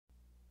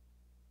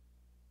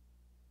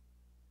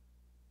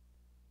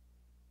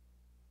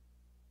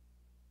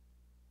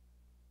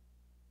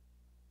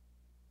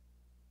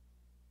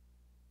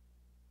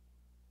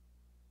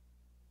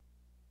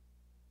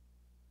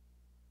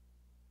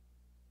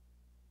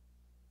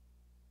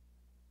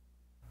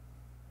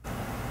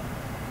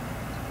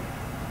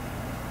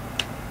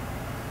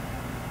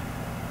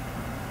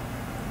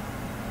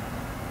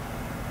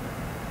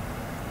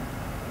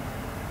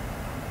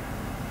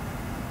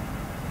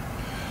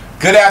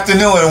Good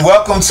afternoon and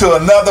welcome to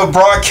another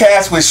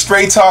broadcast with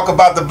Straight Talk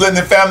about the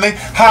Blended Family.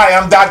 Hi,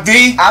 I'm Doc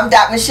D. I'm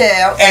Doc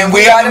Michelle. And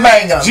we are the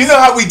Mangos. You know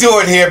how we do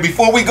it here.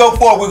 Before we go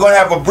forward, we're going to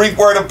have a brief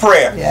word of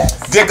prayer. Yes.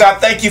 Dear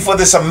God, thank you for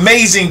this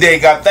amazing day,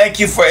 God. Thank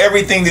you for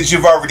everything that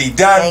you've already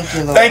done. Thank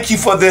you, Lord. Thank you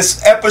for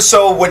this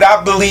episode, what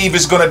I believe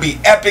is going to be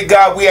epic,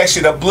 God. We ask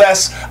you to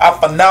bless our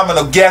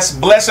phenomenal guests.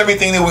 Bless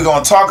everything that we're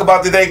going to talk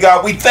about today,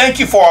 God. We thank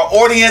you for our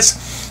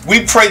audience.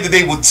 We pray that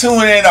they will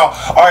tune in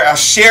or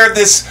share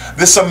this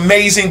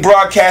amazing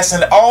broadcast.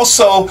 And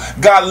also,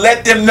 God,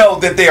 let them know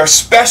that they are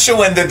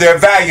special and that they're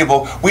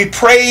valuable. We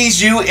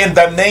praise you in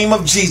the name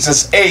of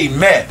Jesus.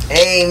 Amen.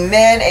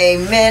 Amen,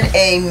 amen,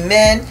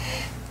 amen.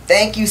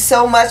 Thank you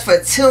so much for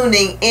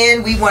tuning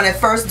in. We want to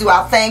first do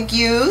our thank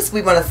yous.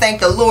 We want to thank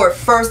the Lord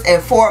first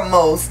and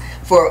foremost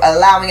for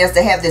allowing us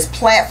to have this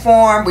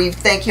platform. We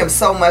thank him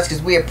so much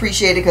because we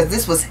appreciate it, because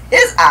this was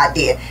his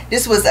idea.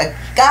 This was a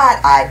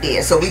God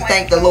idea. So we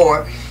thank the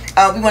Lord.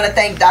 We want to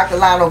thank Dr.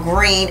 Lionel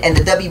Green and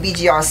the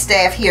WBGR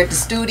staff here at the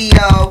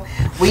studio.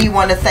 We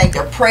want to thank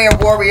the prayer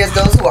warriors,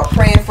 those who are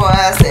praying for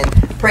us and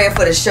praying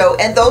for the show,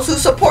 and those who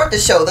support the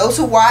show, those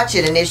who watch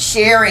it and they're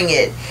sharing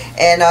it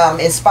and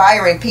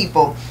inspiring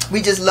people.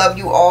 We just love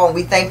you all, and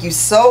we thank you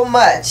so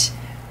much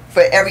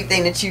for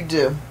everything that you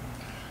do.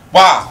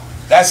 Wow.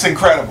 That's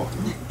incredible.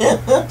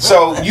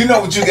 So you know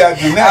what you got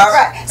to do next. All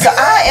right. So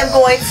I am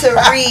going to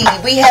read.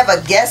 We have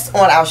a guest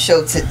on our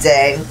show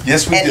today.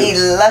 Yes, we do. An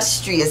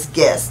illustrious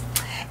guest.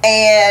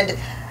 And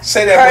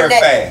say that word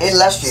fast.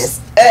 Illustrious.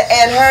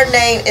 And her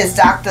name is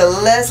Dr.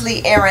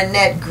 Leslie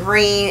Aronette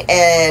Green.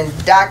 And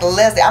Dr.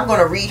 Leslie, I'm going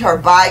to read her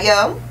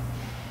bio.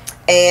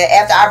 And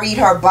after I read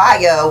her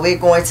bio, we're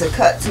going to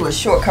cut to a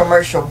short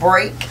commercial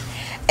break.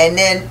 And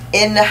then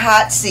in the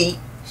hot seat,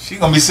 she's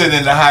going to be sitting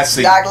in the hot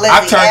seat. I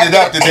turned it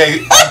up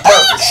today on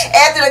purpose.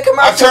 After the commercial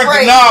break. I turned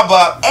the knob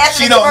up.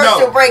 After she the don't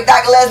commercial know. break,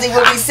 Dr. Leslie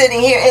will be sitting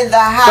here in the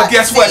hot seat. But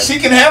guess what? She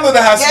can handle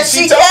the hot seat. Yes,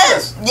 she told can.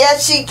 us.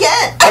 Yes, she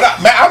can. But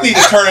I need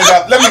to turn it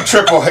up. Let me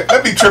triple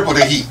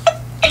the heat.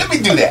 Let me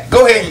do that.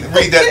 Go ahead and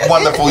read that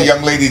wonderful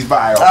young lady's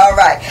bio. All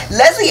right.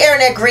 Leslie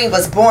Aronette Green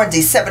was born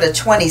December the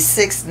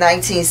 26th,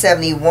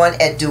 1971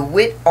 at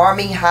DeWitt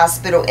Army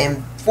Hospital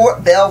in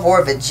Fort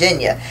Belvoir,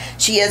 Virginia.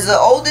 She is the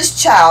oldest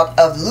child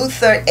of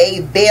Luther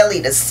A. Bailey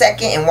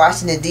II in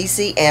Washington,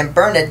 D.C. and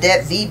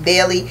Bernadette V.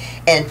 Bailey,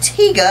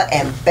 Antigua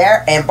and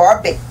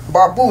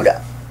Barbuda,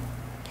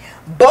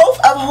 both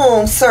of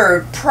whom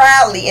served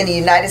proudly in the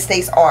United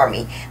States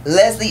Army.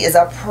 Leslie is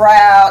a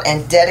proud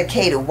and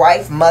dedicated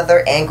wife,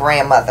 mother, and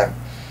grandmother.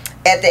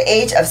 At the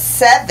age of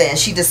 7,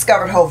 she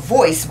discovered her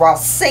voice while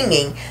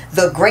singing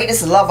The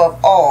Greatest Love of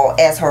All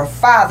as her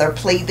father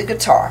played the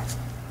guitar.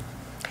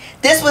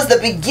 This was the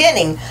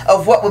beginning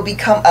of what would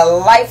become a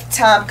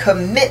lifetime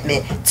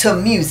commitment to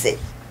music.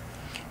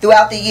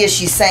 Throughout the years,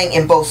 she sang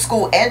in both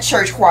school and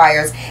church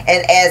choirs,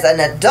 and as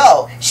an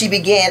adult, she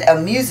began a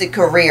music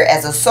career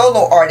as a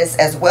solo artist,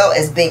 as well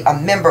as being a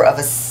member of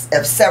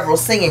several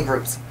singing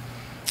groups.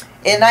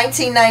 In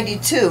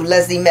 1992,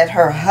 Leslie met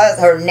her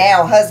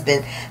now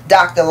husband,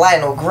 Dr.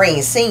 Lionel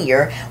Green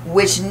Sr.,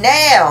 which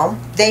now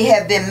they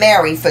have been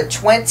married for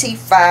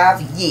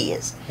 25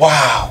 years.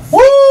 Wow.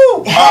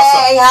 Woo!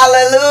 Hey, awesome.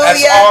 hallelujah.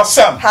 That's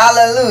awesome.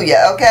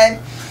 Hallelujah, okay?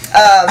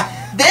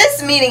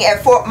 This meeting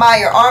at Fort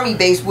Myer Army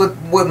Base would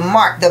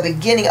mark the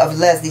beginning of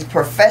Leslie's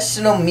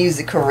professional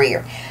music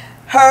career.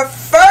 Her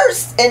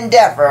first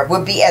endeavor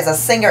would be as a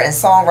singer and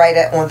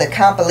songwriter on the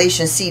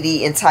compilation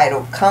CD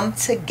entitled Come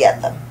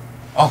Together.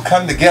 Oh,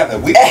 Come Together.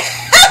 We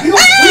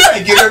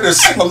might get her to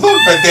sing a little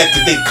bit of that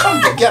today.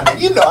 Come Together.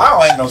 You know, I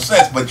don't have no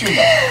sense, but you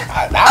know,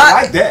 I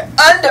like that.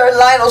 Under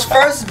Lionel's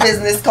first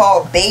business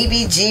called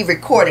Baby G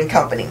Recording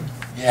Company.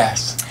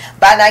 Yes.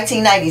 By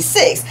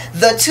 1996,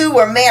 the two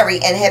were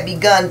married and had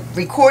begun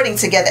recording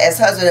together as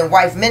husband and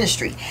wife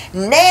ministry.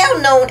 Now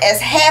known as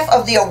half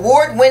of the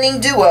award-winning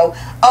duo.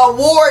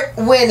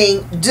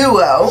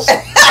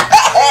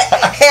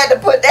 Had to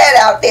put that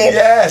out there.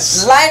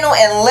 Yes. Lionel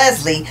and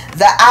Leslie,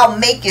 the I'll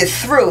Make It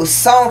Through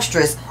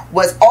songstress,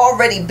 was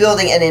already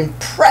building an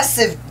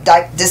impressive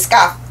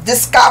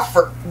discography.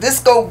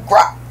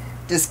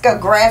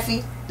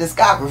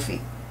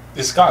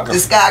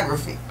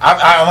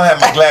 I don't have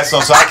my glasses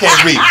on, so I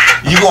can't read.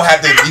 You gonna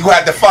have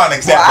the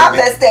phonics. Well, I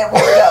messed that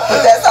word up,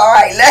 but that's all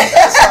right.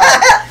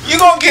 You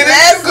gonna get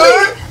it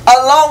good?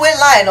 Along with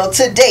Lionel,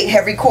 to date,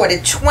 have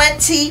recorded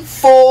 20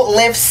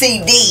 full-length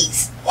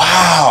CDs.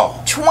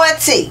 Wow.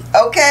 20,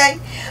 okay?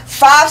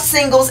 5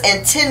 singles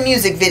and 10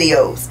 music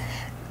videos.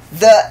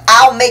 The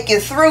I'll Make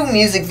It Through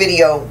music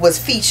video was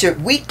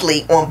featured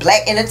weekly on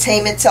Black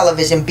Entertainment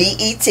Television,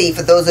 BET,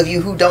 for those of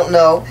you who don't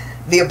know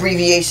the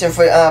abbreviation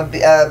for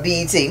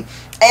BET,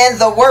 and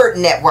the Word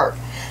Network.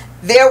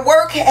 Their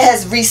work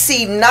has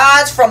received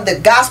nods from the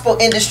gospel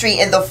industry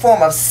in the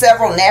form of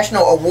several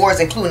national awards,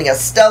 including a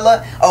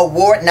Stellar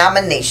Award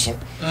nomination.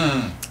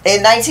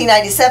 In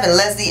 1997,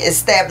 Leslie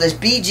established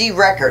BG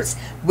Records,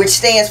 which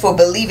stands for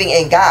Believing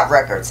in God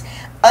Records.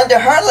 Under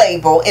her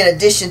label, in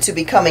addition to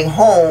being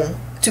home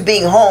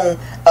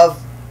of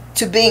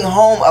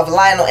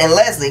Lionel and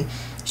Leslie,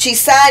 She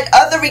signed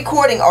other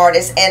recording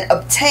artists and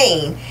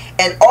obtained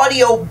an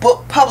audio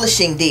book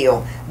publishing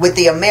deal with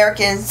the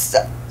American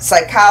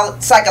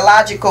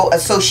Psychological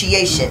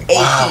Association,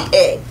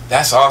 APA.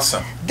 That's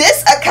awesome.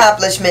 This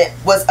accomplishment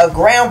was a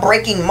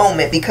groundbreaking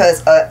moment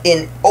because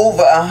in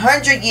over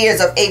 100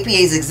 years of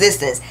APA's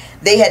existence,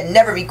 they had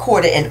never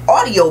recorded an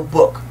audio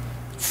book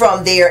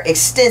from their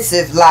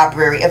extensive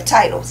library of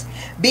titles.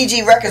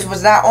 BG Records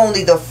was not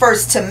only the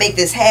first to make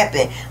this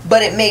happen,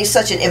 but it made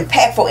such an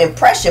impactful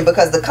impression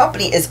because the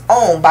company is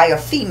owned by a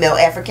female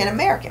African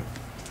American.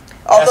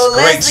 Although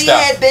Leslie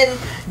had been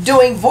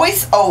doing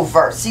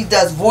voiceovers, she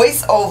does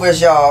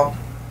voiceovers, y'all.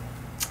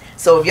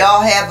 So if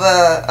y'all have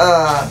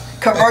a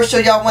commercial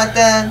y'all want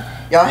done,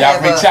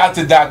 y'all reach out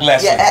to Doc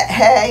Leslie. Yeah,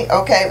 hey,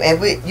 okay, and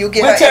we'll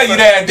get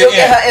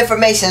her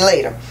information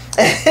later.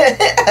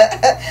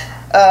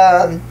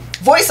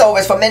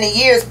 Voiceovers for many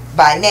years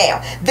by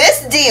now.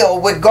 This deal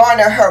would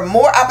garner her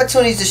more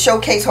opportunities to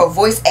showcase her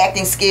voice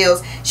acting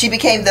skills. She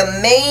became the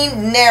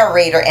main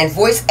narrator and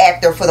voice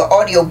actor for the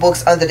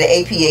audiobooks under the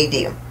APA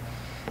deal.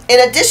 In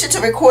addition to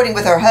recording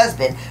with her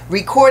husband,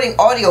 recording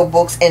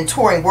audiobooks and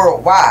touring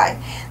worldwide,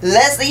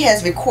 Leslie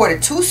has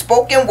recorded 2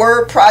 spoken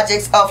word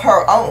projects of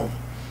her own.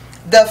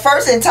 The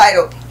first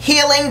entitled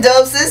Healing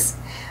Doses,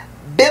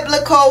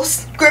 Biblical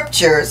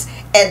Scriptures,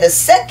 and the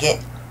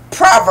second,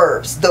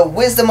 Proverbs, the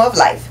Wisdom of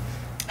Life.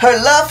 Her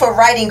love for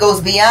writing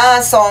goes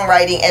beyond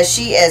songwriting, as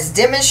she has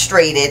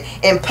demonstrated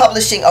in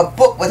publishing a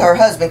book with her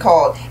husband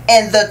called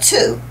And the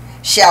Two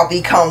Shall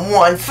Become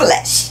One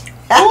Flesh.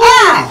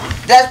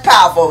 That's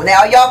powerful.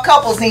 Now y'all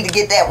couples need to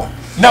get that one.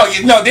 No,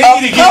 they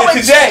need to get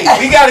it today.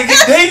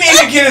 They need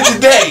to get it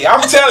today.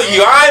 I'm telling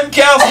you, I'm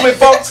counseling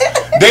folks.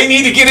 They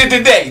need to get it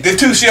today. The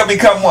two shall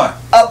become one.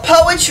 A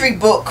poetry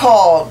book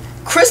called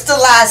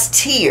Crystallized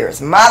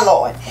Tears, my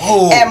Lord,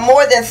 and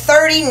more than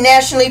 30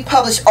 nationally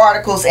published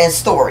articles and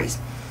stories.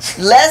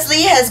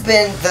 Leslie has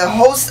been the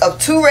host of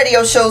 2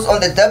 radio shows on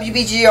the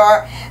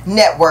WBGR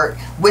network,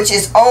 which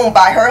is owned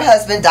by her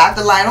husband,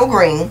 Dr. Lionel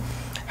Green.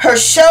 Her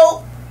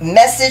show,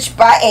 Message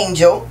by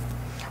Angel,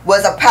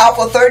 was a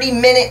powerful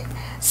 30-minute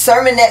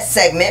sermonette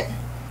segment.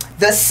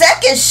 The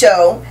second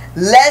show,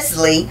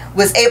 Leslie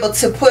was able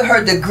to put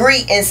her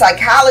degree in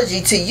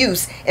psychology to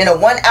use in a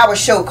 1-hour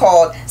show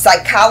called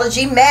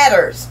Psychology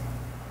Matters.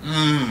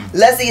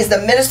 Leslie is the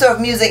minister of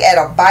music at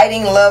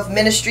Abiding Love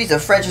Ministries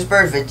of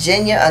Fredericksburg,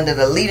 Virginia, under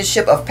the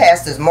leadership of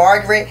Pastors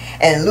Margaret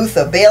and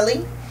Luther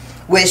Bailey,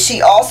 where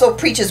she also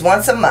preaches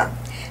once a month.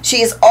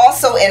 She is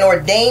also an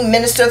ordained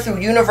minister through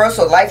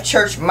Universal Life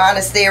Church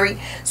Monastery.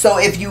 So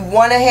if you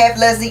want to have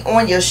Leslie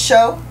on your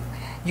show,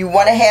 you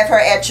want to have her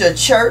at your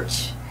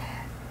church,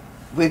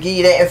 we'll give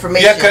you that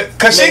information. Yeah,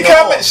 cause she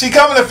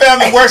coming to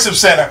Family Worship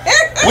Center.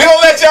 We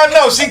gonna let y'all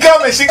know she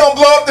coming. She gonna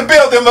blow up the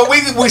building,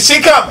 but she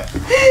coming.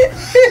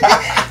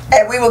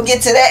 And we will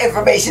get to that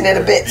information in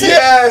a bit too.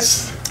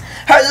 Yes.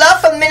 Her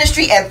love for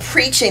ministry and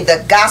preaching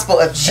the gospel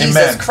of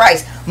Jesus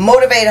Christ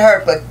motivated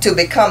her to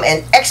become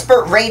an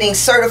expert rating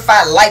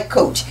certified life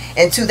coach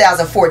in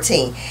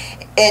 2014.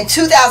 In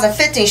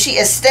 2015, she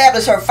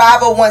established her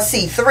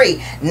 501c3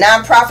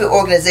 nonprofit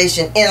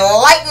organization,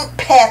 Enlightened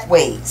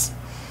Pathways.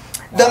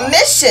 The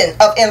mission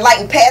of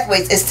Enlightened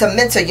Pathways is to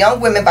mentor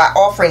young women by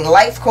offering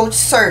life coach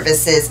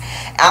services.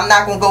 I'm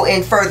not going to go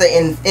in further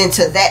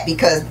into that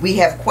because we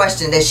have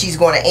questions that she's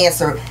going to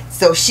answer,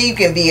 so she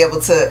can be able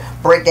to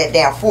break that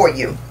down for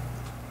you.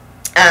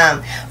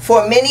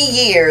 For many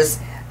years,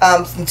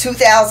 from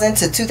 2000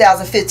 to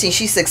 2015,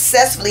 she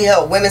successfully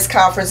held women's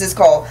conferences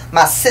called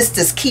My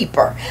Sister's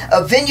Keeper,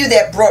 a venue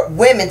that brought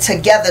women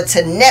together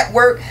to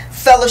network,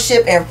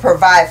 fellowship, and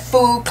provide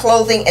food,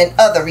 clothing, and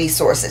other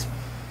resources.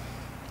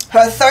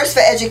 Her thirst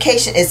for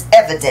education is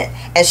evident,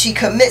 and she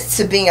commits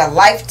to being a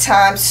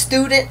lifetime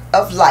student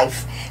of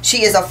life.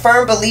 She is a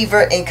firm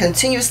believer in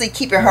continuously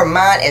keeping her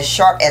mind as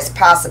sharp as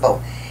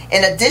possible.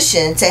 In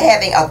addition to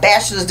having a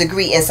bachelor's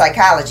degree in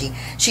psychology,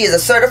 she is a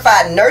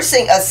certified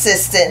nursing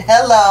assistant.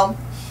 Hello.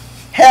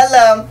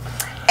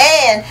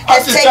 And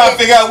I'm just trying to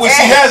figure out what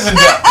she hasn't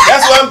done.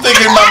 That's what I'm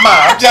thinking in my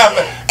mind. I'm trying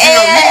to,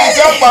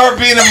 you talk about her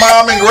being a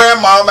mom and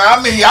grandmom.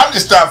 I mean, I'm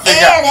just trying to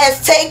figure out. And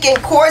has taken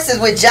courses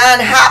with John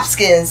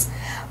Hopkins,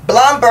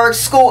 Blomberg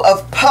School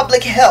of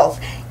Public Health,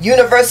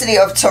 University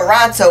of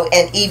Toronto,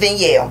 and even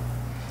Yale.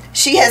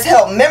 She has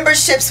held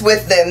memberships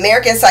with the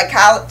American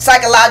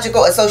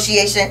Psychological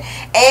Association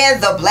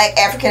and the Black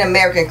African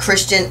American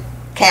Christian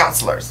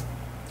Counselors.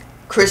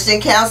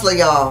 Christian counselor,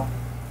 y'all.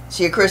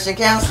 She a Christian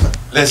counselor.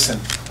 Listen,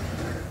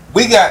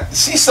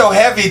 she's so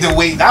heavy the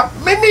weight.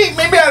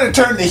 Maybe I ought to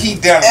turn the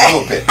heat down a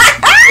little bit.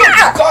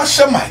 Call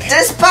somebody.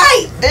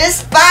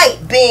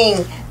 Despite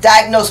being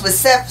diagnosed with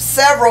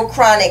several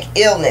chronic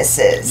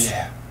illnesses,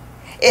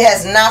 it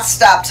has not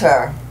stopped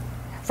her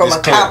from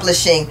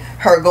accomplishing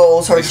her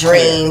goals, her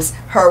dreams,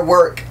 her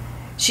work.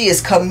 She is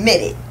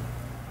committed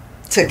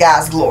to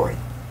God's glory.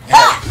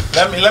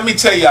 Let me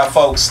tell y'all,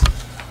 folks,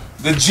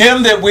 the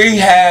gem that we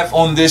have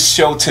on this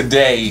show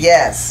today.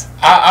 Yes.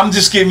 I'm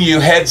just giving you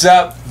a heads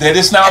up that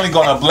it's not only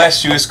going to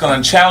bless you, it's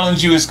going to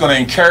challenge you, it's going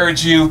to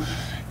encourage you,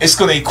 it's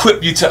going to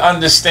equip you to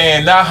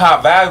understand not how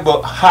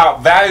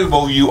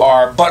valuable you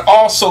are, but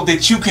also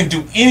that you can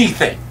do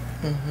anything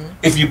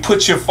if you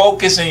put your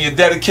focus and your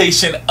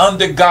dedication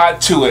under God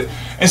to it.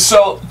 And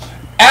so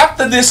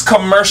after this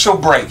commercial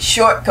break,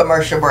 short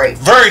commercial break,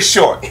 very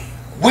short,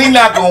 we're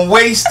not going to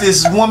waste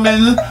this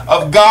woman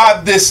of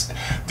God, this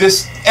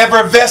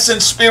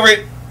effervescent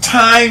spirit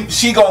time.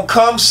 She going to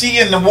come, she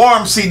in the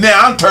warm seat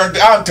now. I'm turned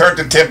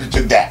the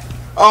temperature down.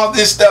 All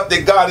this stuff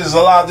that God has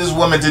allowed this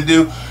woman to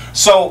do.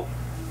 So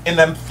in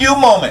a few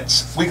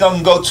moments, we're going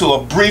to go to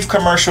a brief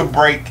commercial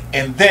break,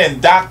 and then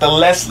Dr.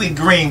 Leslie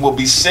Green will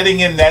be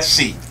sitting in that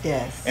seat.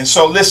 Yes. And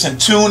so listen,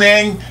 tune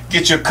in,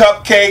 get your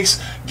cupcakes,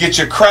 get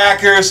your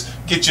crackers,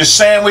 get your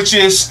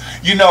sandwiches,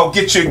 you know,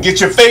 get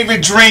your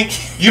favorite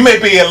drink. You may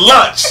be at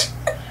lunch,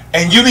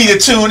 and you need to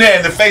tune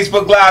in to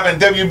Facebook Live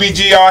and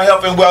WBGR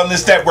Health and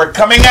Wellness Network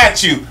coming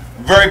at you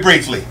very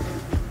briefly.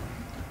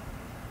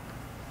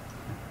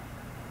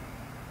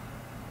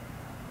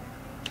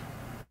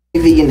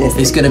 Veganistic.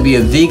 It's going to be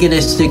a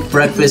veganistic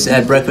breakfast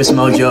at Breakfast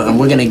Mojo, and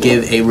we're going to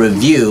give a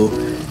review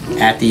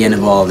at the end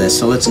of all of this.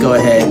 So let's go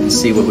ahead and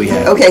see what we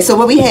have. Okay, so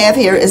what we have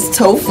here is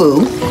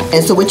tofu.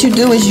 And so what you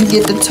do is you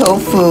get the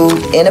tofu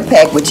in a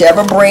pack,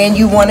 whichever brand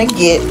you want to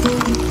get.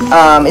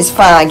 It's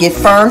fine. Get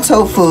firm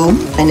tofu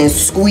and then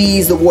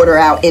squeeze the water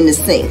out in the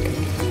sink.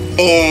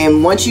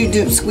 And once you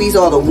do squeeze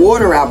all the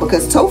water out,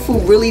 because tofu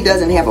really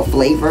doesn't have a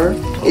flavor,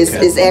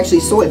 it's actually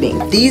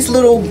soybean. These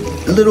little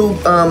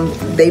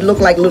they look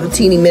like little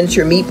teeny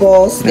miniature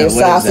meatballs. They're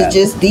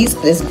sausages. These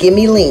is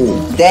Gimme Lean.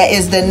 That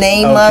is the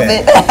name of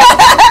it.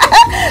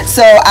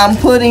 So I'm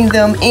putting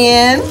them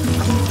in.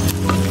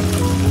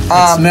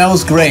 It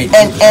smells great.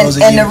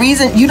 And the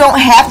reason you don't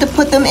have to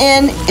put them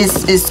in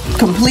is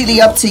completely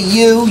up to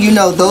you. You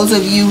know, those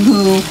of you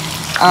who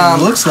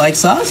it looks like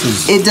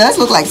sausage. It does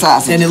look like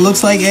sausage. And it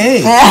looks like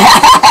egg.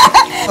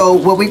 So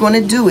what we're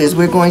going to do is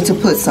we're going to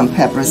put some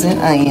peppers and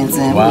onions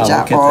in, which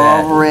I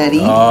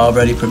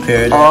already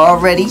prepared.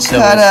 Already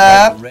cut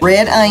up.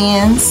 Red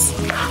onions,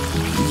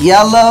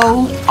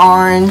 yellow,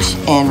 orange,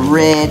 and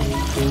red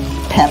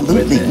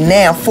pepper.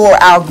 Now for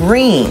our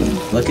green.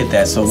 Look at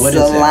that. So what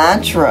is it?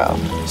 Cilantro.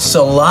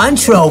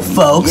 Cilantro,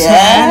 folks.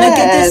 Yes. Look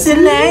at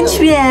the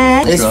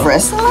cilantro. It's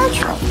fresh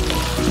cilantro.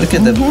 Look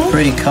at the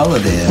pretty color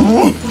there.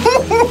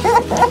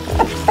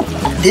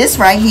 This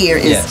right here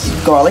is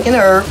garlic and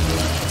herb.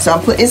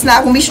 So it's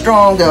not going to be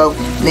strong though.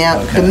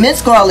 Now the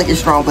minced garlic is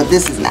strong, but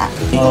this is not.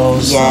 Oh,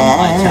 some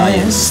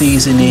Italian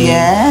seasoning.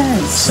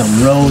 Yes.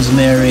 Some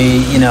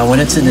rosemary. You know, when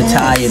it's an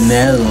Italian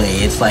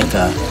medley, it's like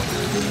a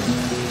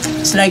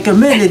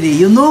melody.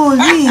 You know what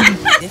I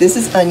mean? This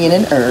is onion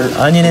and herb.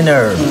 Onion and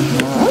herb.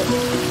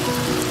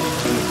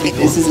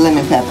 This is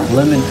lemon pepper.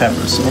 Lemon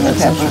pepper. So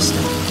that's interesting.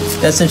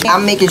 That's interesting.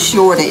 I'm making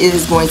sure that it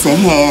is going to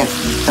have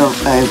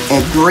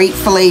a great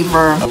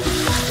flavor.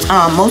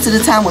 Most of the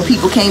time when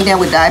people came down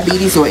with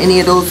diabetes or any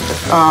of those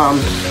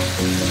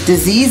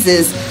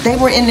diseases, they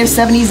were in their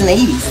 70s and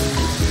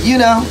 80s. You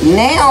know,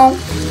 now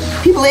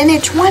people are in their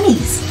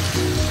 20s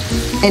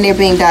and they're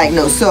being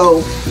diagnosed.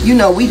 So, you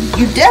know,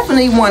 you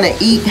definitely want to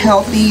eat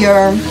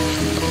healthier.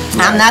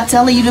 I'm not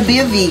telling you to be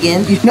a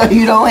vegan. You know,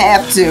 you don't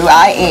have to.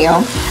 I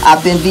am.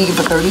 I've been vegan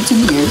for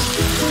 32 years.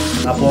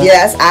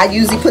 Yes, I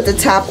usually put the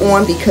top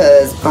on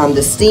because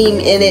the steam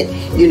in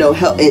it, you know,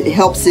 it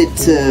helps it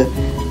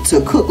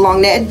to cook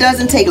long. Now, it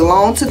doesn't take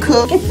long to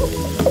cook.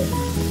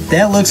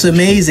 That looks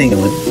amazing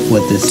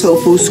with this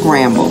tofu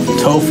scramble.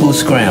 Tofu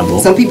scramble.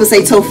 Some people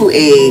say tofu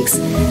eggs.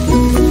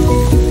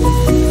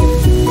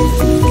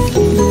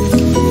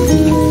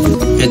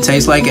 It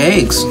tastes like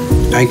eggs.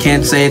 I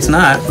can't say it's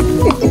not.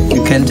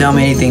 You can't tell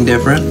me anything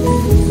different.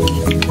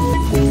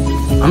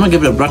 I'm gonna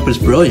give it a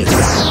breakfast brilliant.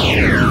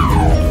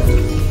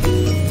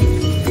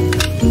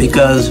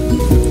 Because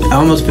I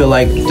almost feel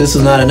like this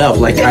is not enough.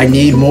 Like I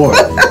need more.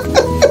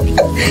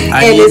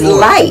 And it's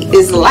light.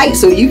 It's light,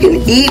 so you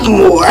can eat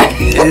more.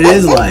 It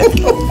is light.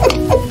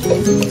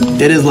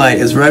 It is light.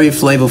 It's very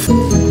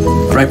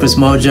flavorful. Breakfast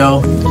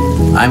Mojo.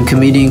 I'm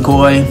Comedian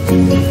Coy.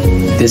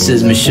 This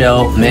is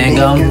Michelle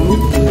Mangum.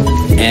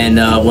 And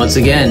once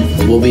again,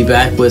 we'll be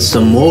back with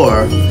some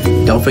more.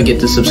 Don't forget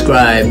to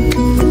subscribe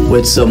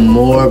with some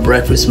more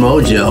Breakfast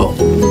Mojo.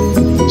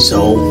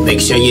 So make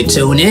sure you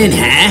tune in,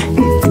 huh?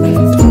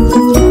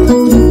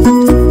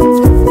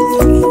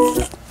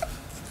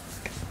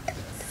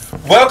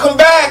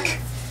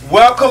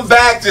 Welcome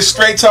back to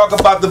Straight Talk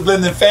About the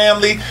Blended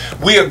Family.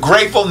 We are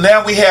grateful.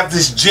 Now we have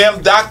this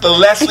gem, Dr.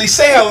 Leslie.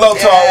 Say hello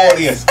to our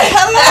audience.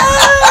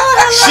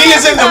 Hello. She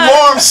is in the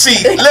warm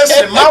seat.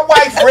 Listen, my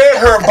wife read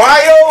her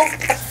bio,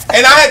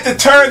 and I had to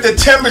turn the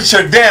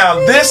temperature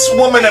down. This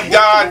woman of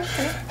God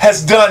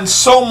has done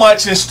so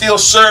much and still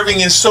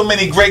serving in so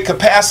many great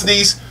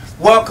capacities.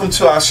 Welcome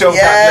to our show,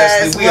 Dr.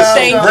 Leslie. We are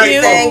so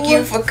grateful. Thank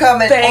you for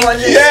coming on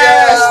the show.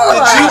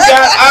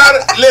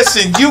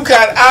 You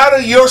got out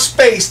of your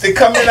space to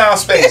come in our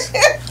space.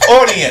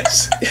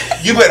 Audience,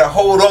 you better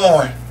hold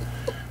on.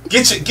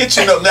 Get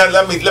your note. Now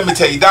let me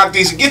tell you, Dr.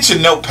 Deason, get your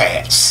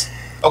notepads.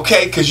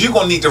 Okay, because you're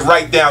going to need to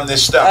write down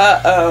this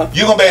stuff.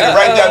 You're going to be able to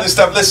write down this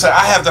stuff. Listen,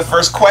 I have the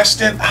first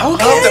question. I love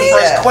the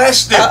first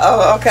question.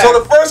 Okay. So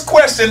the first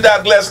question,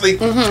 Doc Leslie,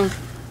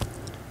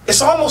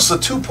 it's almost a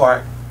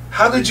two-part.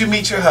 How did you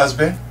meet your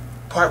husband?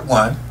 Part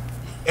 1.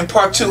 And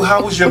part 2,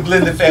 how was your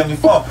blended family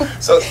formed?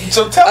 So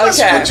tell us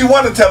what you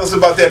want to tell us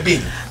about that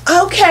meeting.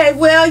 Okay,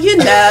 well, you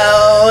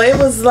know, it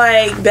was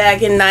like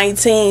back in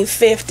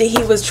 1950.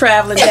 He was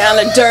traveling down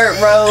a dirt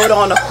road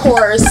on a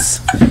horse.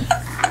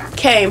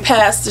 Came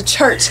past the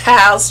church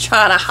house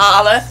trying to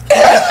holler.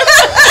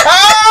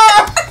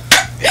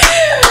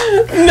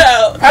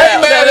 No. Hey,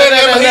 man,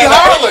 he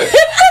hollered.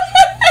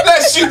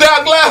 Bless you,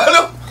 Doc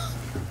Loud.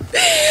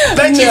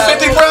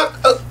 1950, bro?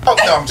 Oh,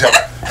 no, I'm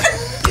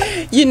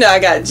joking. You know I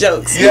got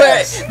jokes.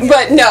 Yes.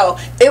 But no,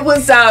 it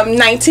was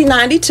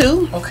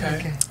 1992.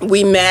 Okay.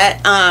 We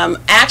met.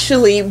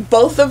 Actually,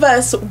 both of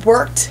us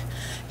worked.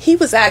 He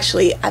was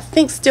actually, I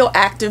think, still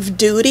active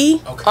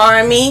duty,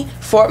 Army,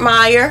 Fort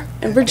Myer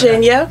in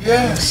Virginia.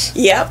 Yes.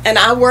 Yep. And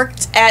I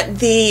worked at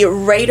the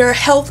Raider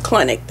Health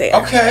Clinic there.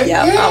 Okay.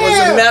 Yep. Yeah. I was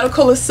a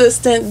medical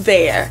assistant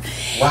there.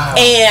 Wow.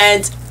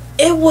 And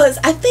it was,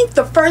 I think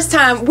the first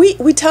time, we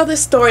tell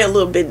this story a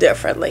little bit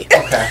differently.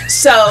 Okay.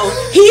 So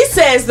he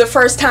says the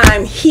first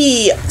time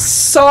he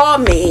saw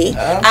me,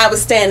 I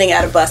was standing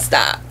at a bus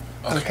stop.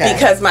 Okay.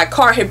 Because my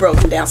car had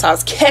broken down, so I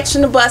was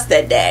catching the bus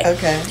that day.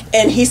 Okay.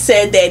 And he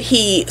said that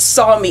he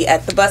saw me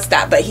at the bus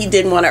stop, but he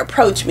didn't want to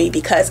approach me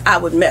because I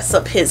would mess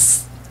up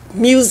his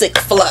music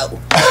flow.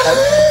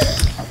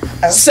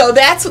 So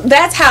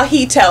that's how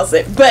he tells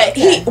it. But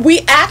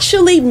we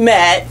actually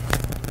met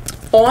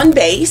on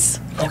base.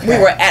 Okay.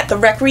 We were at the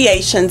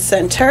recreation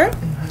center.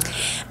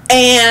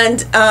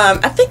 And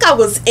I think I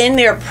was in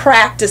there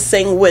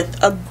practicing with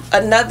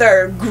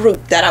another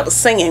group that I was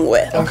singing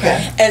with.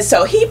 Okay. And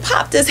so he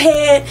popped his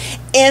head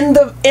in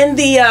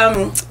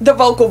the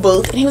vocal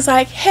booth, and he was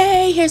like,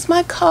 "Hey, here's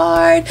my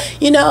card.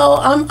 You know,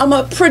 I'm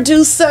a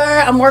producer.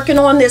 I'm working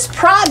on this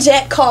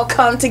project called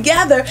Come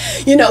Together.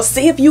 You know,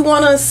 see if you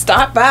want to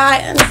stop by."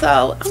 And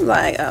so I'm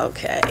like,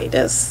 "Okay,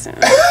 this."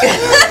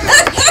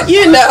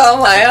 You know,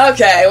 I'm like,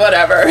 "Okay,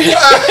 whatever."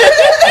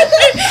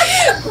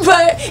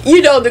 But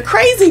you know, the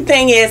crazy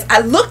thing is,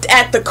 I looked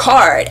at the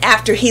card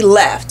after he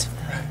left,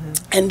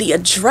 and the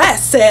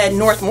address said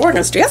North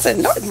Morgan Street. I said,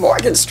 "North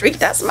Morgan Street?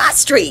 That's my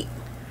street."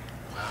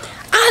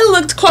 I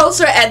looked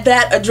closer at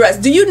that address.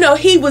 Do you know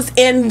he was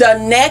in the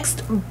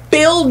next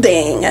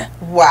building?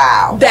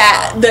 Wow.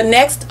 The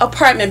next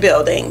apartment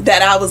building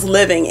that I was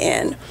living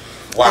in.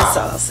 Wow. And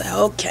so I said,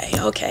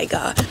 okay,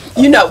 God.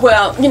 You know,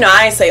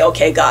 I ain't say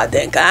okay, God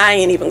then. 'Cause I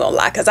ain't even gonna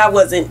lie, because I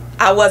wasn't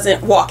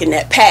walking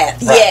that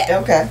path yet.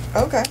 Okay.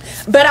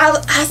 But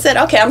I said,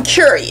 okay, I'm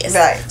curious.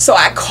 Right. So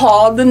I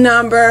called the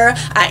number.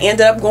 I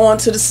ended up going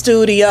to the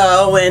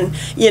studio and,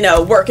 you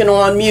know, working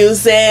on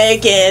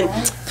music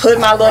and put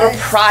my little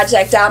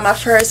project out, my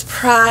first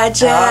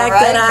project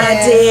that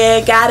I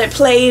did. Got it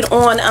played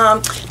on,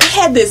 I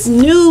had this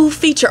new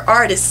feature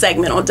artist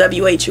segment on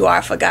WHUR.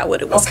 I forgot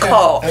what it was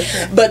called.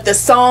 Okay. But the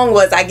song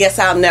was I Guess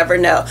I'll Never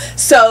Know.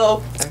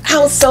 So I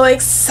was so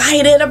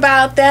excited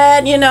about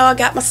that. You know, I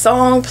got my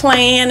song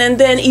playing, and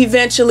then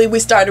eventually we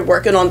started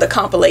working on the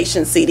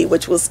compilation CD,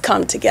 which was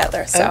Come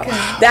Together. So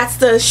that's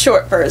the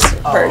short version.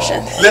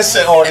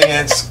 Listen,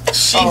 audience,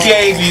 she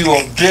gave you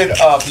a bit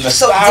of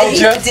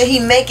nostalgia. So did he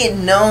make it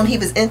known he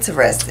was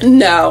interested?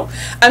 No.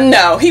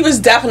 No, he was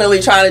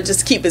definitely trying to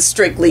just keep it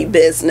strictly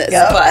business.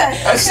 But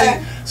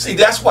See,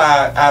 that's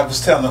why I was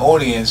telling the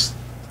audience,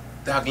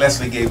 Doc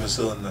Leslie gave us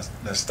a little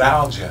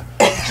nostalgia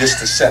just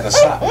to set us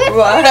up.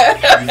 Right.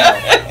 You know,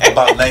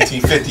 about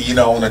 1950, you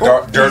know, on the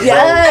dirt road.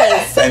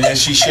 And then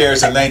she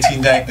shares a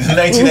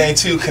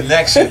 1992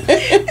 connection.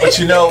 But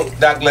you know,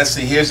 Doc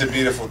Leslie, here's the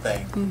beautiful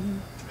thing.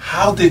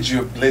 How did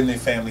your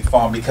blended family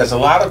form? Because a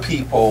lot of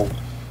people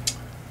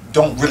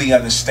don't really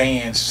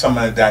understand some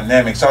of the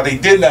dynamics, or they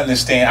didn't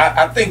understand.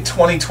 I think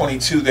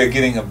 2022, they're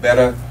getting a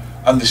better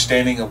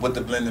understanding of what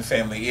the blended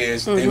family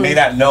is. They may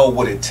not know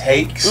what it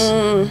takes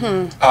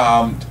in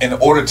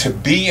order to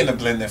be in a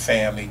blended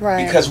family.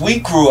 Right. Because we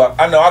grew up,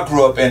 I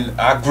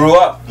grew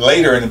up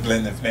later in a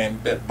blended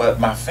family, but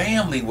my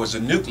family was a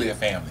nuclear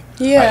family.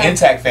 An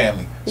intact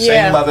family.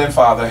 Same mother and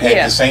father,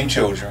 had the same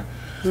children.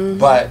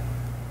 But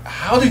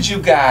how did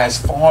you guys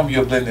form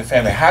your blended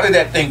family? How did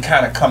that thing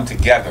kind of come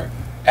together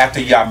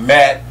after y'all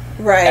met?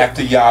 Right.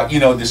 After y'all, you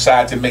know,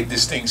 decide to make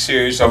this thing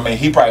serious. I mean,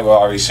 he probably was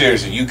already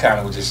serious, and you kind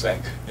of was just like,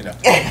 you know,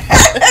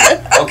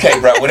 okay,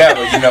 bro,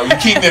 whatever. You know, you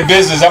keep it in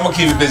business. I'm gonna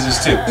keep it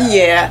business too.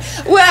 Yeah.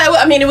 Well,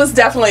 I mean, it was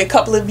definitely a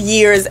couple of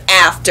years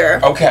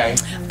after. Okay.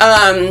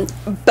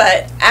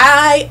 But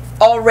I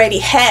already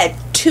had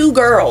 2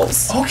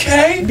 girls.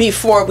 Okay.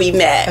 Before we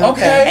met.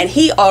 Okay. And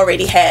he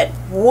already had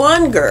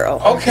 1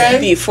 girl. Okay.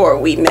 Before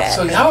we met.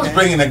 So y'all was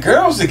bringing the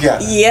girls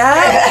together.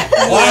 Yeah.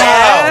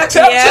 Wow.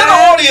 Tell the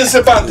audience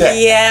about that.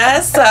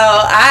 Yeah. So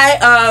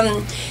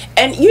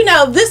And you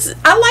know, this,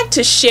 I like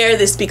to share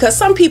this because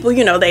some people,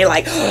 you know, they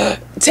like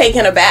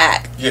taken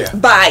aback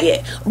by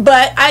it.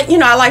 But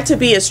I like to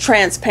be as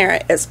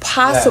transparent as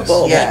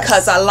possible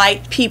because I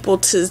like people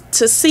to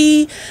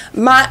see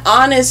my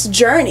honest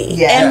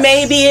journey. And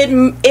maybe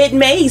it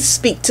may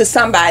speak to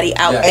somebody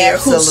out there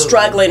who's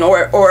struggling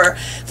or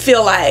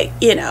feel like,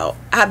 you know,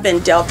 I've been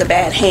dealt a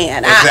bad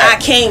hand. I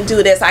can't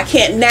do this. I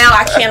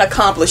can't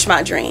accomplish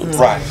my dreams.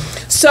 Right.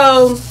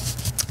 So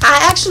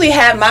I actually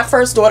had my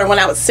first daughter when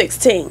I was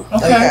 16.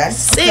 Okay.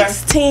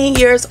 16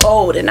 years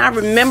old. And I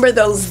remember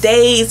those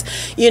days,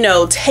 you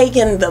know,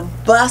 taking the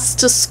bus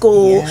to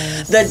school,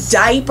 the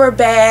diaper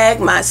bag,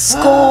 my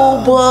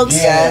school books,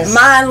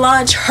 my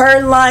lunch,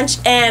 her lunch.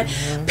 And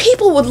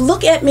people would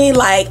look at me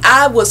like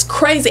I was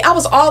crazy. I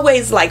was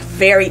always like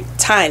very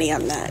tiny.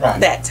 I'm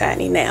not that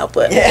tiny now,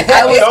 but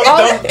I was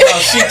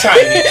she's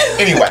tiny.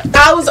 Anyway.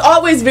 I was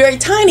always very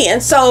tiny.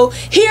 And so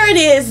here it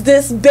is,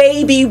 this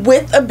baby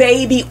with a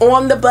baby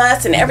on the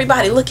bus, and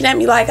everybody looking at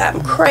me like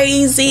I'm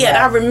crazy. And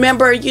I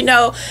remember, you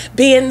know,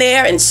 being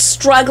there and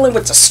struggling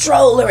with the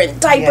stroller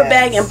and diaper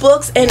bag and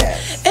books. And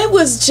it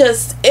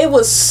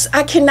was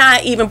I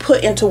cannot even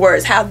put into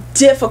words how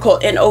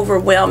difficult and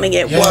overwhelming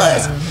it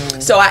was.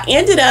 So I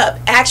ended up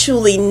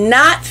actually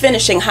not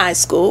finishing high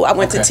school. I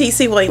went to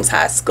T.C. Williams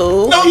High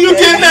School. No, you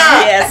did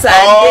not. Yes, I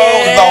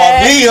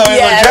did. Lord,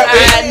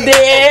 I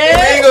did.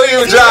 We ain't gonna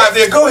even drive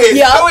there. Go ahead.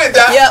 Go ahead,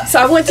 Doc. Yep.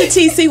 So I went to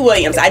T.C.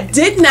 Williams. I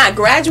did not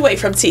graduate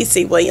from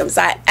T.C. Williams.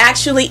 I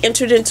actually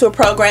entered into a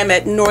program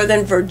at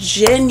Northern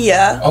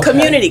Virginia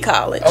Community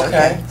College.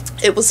 Okay.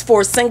 It was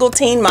for single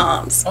teen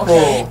moms.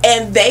 Okay.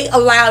 And they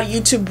allow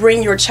you to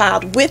bring your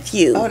child with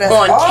you on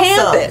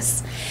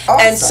campus. Awesome.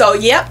 And so,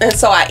 and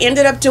so I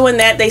ended up doing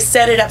that. They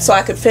set it up so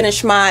I could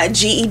finish my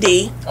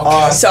GED.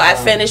 So I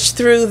finished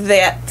through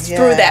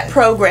that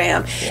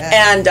program.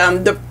 And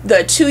the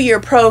 2-year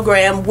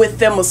program with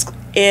them was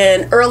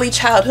in early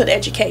childhood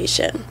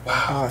education.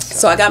 Wow. Awesome.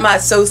 So I got my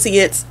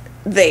associates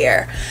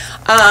there.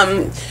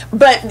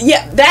 But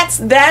yeah, that's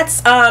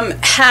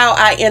how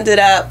I ended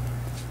up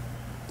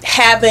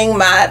having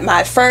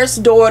my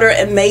first daughter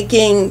and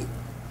making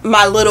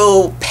my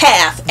little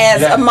path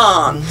as a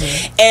mom.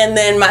 And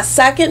then my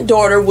second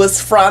daughter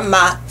was from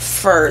my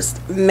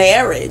first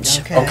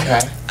marriage.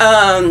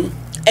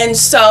 And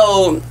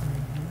so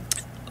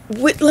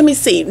let me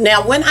see.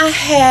 Now, when I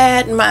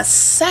had my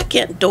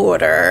second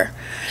daughter,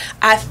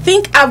 I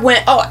think I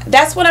went,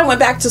 that's when I went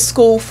back to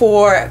school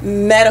for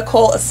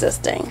medical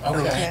assisting.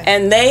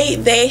 And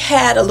they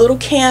had a little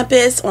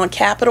campus on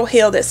Capitol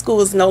Hill. That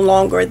school is no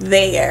longer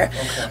there.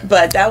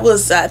 But that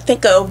was, I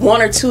think, a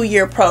 1 or 2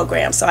 year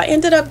program. So I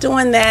ended up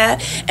doing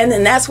that. And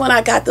then that's when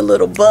I got the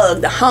little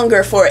bug, the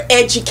hunger for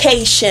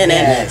education.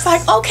 And it's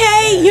like,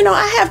 okay, you know,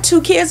 I have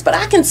 2 kids, but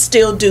I can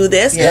still do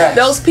this.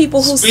 Those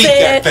people who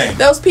said,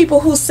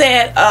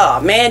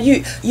 oh man,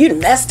 you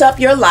messed up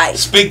your life.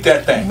 Speak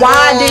that thing.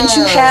 Why didn't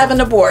you have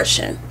an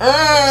abortion?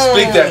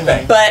 Speak that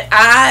thing. But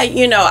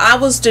I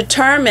was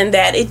determined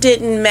that it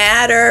didn't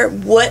matter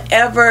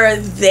whatever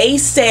they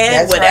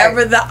said,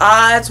 whatever the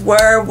odds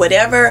were,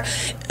 whatever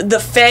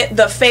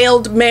the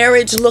failed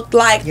marriage looked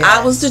like.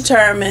 I was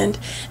determined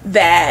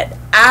that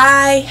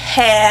I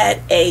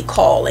had a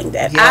calling,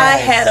 that I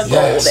had a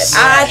goal, that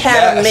I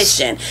had a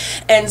mission.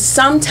 And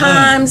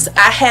sometimes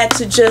I had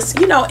to just,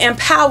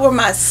 empower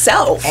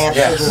myself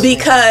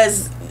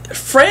because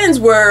friends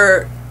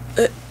were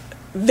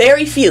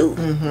very few,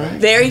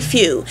 very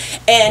few.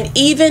 And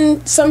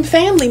even some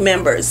family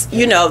members,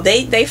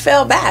 they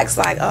fell back. It's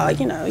like, oh,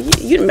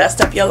 you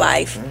messed up your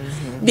life.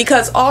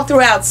 Because all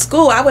throughout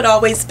school, I would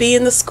always be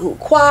in the school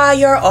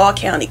choir, all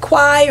county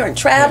choir, and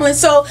traveling.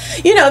 So,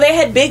 they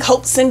had big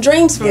hopes and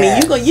dreams for me.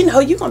 You're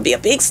going to be a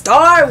big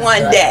star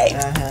one day.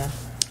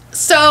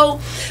 So,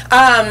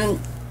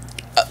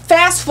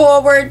 fast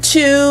forward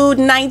to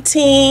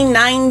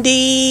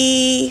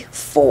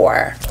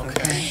 1994.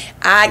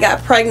 I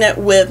got pregnant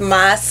with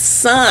my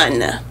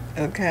son.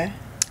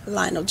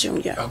 Lionel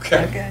Jr.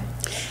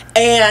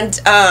 And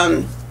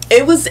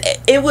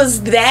it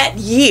was that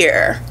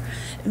year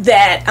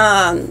that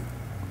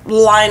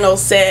Lionel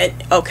said,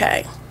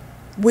 okay,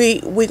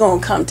 we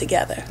gonna come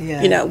together.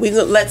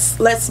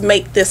 Let's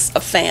make this a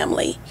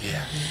family.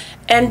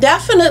 And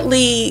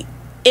definitely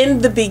in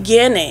the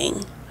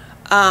beginning,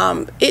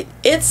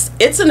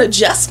 it's an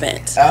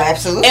adjustment. Oh,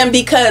 absolutely. And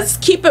because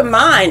keep in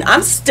mind,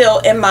 I'm still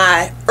in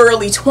my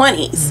early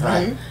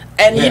 20s.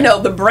 And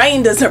the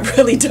brain doesn't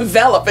really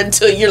develop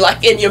until you're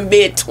like in your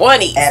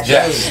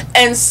mid-20s.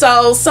 And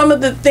so some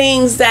of the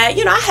things that,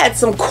 I had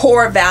some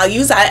core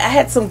values. I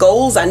had some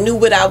goals. I knew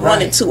what I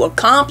wanted to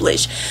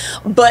accomplish.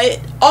 But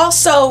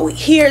also,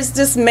 here's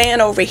this man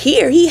over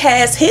here. He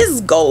has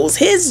his goals,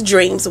 his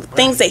dreams,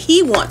 things that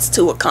he wants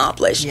to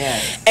accomplish.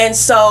 And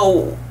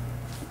so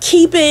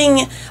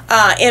keeping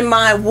in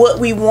mind what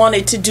we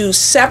wanted to do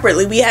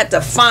separately, we had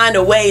to find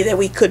a way that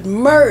we could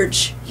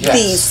merge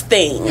these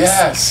things.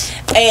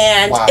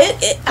 And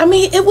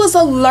it was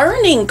a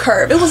learning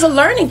curve.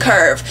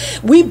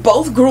 We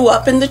both grew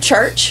up in the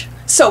church.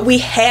 So we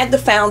had the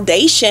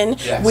foundation.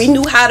 Yes. We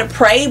knew how to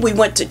pray. We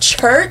went to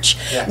church.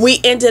 Yes. We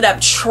ended up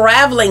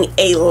traveling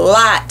a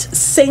lot,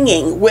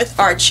 singing with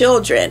our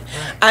children.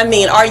 I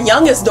mean, our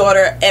youngest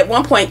daughter at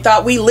one point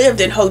thought we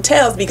lived in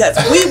hotels because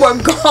we were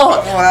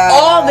gone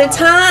all the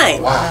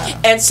time.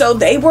 Wow. And so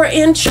they were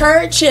in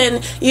church,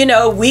 and you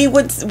know, we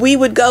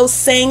would go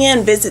sing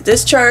and visit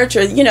this church,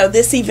 or you know,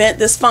 this event,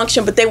 this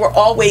function, but they were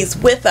always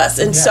with us.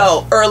 And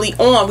so early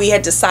on we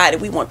had decided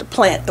we want to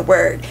plant the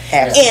word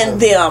in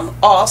them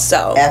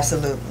also.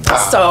 Absolutely.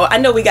 So I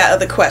know we got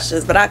other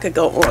questions, but I could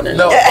go on and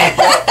No, on.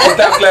 well,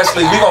 Dr.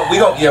 Leslie,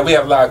 we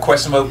have a lot of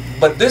questions,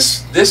 but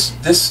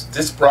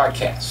this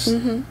broadcast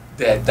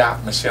that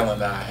Doc, Michelle,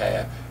 and I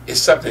have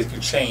is something that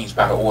could change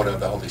by the order of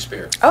the Holy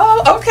Spirit.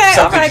 Oh, okay.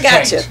 Something Okay, can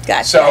gotcha. change.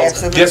 Gotcha. So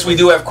Absolutely. yes, we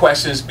do have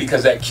questions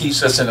because that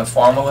keeps us in a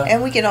formula.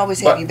 And we can always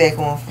have you back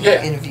on for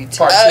an interview too.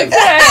 Part two.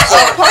 Okay.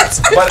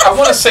 But I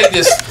want to say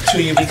this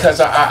to you because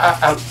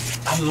I'm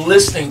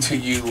listening to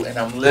you, and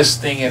I'm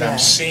listening, and I'm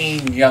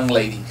seeing young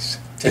ladies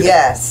today.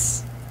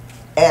 Yes.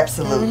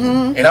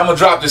 Absolutely. And I'm gonna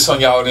drop this on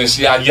y'all. This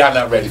y'all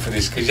not ready for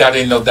this because y'all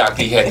didn't know Doc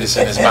D had this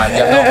in his mind.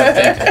 Y'all know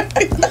what I'm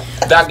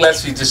thinking. Doc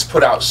Leslie just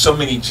put out so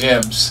many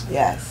gems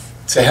Yes.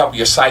 to help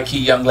your psyche,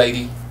 young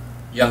lady,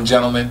 young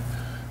gentleman,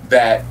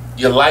 that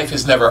your life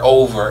is never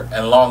over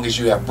as long as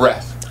you have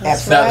breath.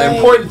 Now, the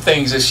important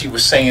things that she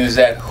was saying is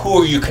that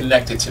who are you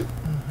connected to?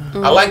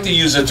 I like to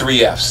use the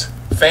 3 F's.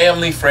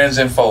 Family, friends,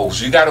 and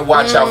foes. You got to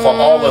watch out for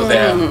all of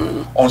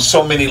them on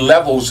so many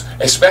levels,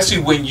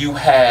 especially when you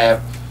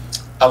have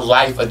a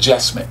life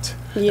adjustment.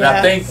 And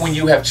I think when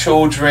you have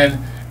children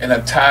in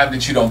a time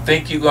that you don't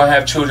think you're going to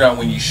have children,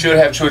 when you should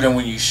have children,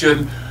 when you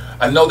shouldn't,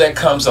 I know that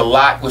comes a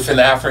lot within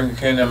the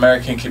African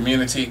American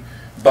community,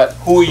 but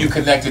who are you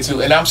connected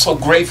to? And I'm so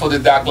grateful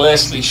that Dr.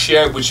 Leslie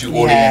shared with you,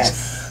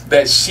 audience,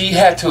 that she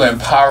had to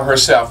empower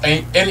herself.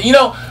 And you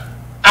know,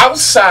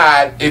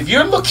 outside, if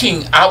you're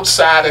looking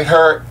outside at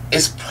her,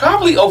 it's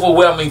probably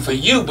overwhelming for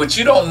you, but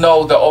you don't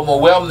know the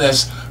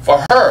overwhelmness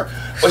for her.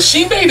 But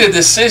she made a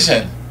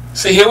decision.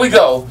 See, here we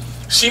go.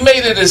 She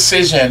made a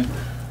decision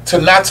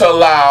to not to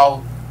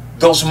allow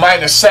those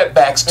minor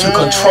setbacks to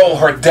control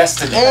her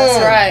destiny.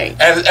 That's right.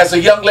 As a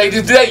young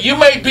lady today, you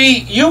may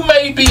be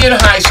in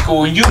high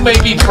school and you may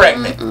be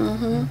pregnant,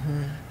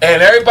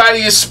 and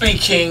everybody is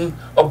speaking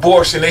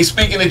abortion. They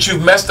speaking that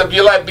you've messed up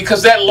your life,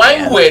 because that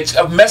language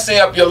of messing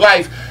up your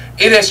life,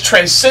 it has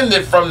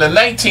transcended from the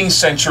 19th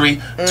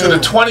century to the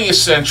 20th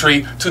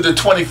century to the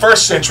 21st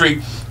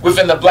century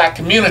within the black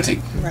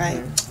community.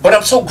 Right. But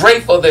I'm so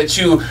grateful that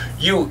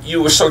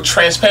you were so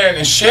transparent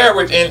and share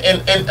it.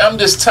 And I'm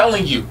just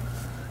telling you,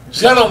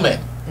 gentlemen,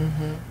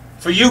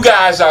 for you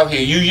guys out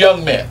here, you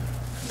young men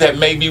that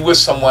may be with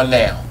someone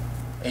now,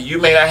 and you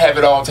may not have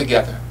it all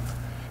together,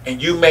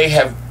 and you may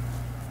have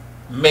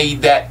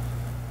made that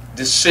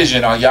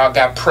decision, or y'all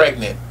got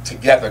pregnant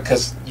together,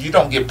 because you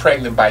don't get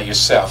pregnant by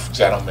yourself,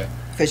 gentlemen.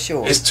 For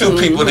sure. It's two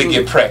people that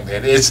get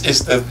pregnant. It's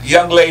the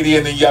young lady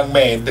and the young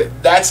man.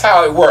 That's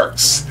how it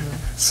works.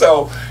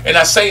 So, and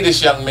I say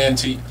this, young men,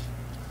 to you,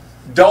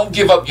 don't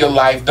give up your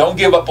life. Don't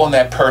give up on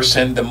that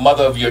person, the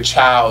mother of your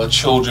child or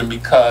children,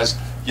 because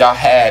y'all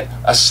had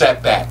a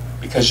setback,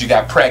 because you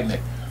got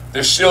pregnant.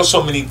 There's still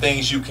so many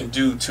things you can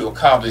do to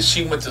accomplish.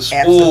 She went to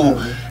school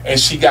and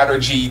she got her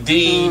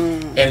GED,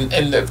 and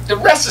the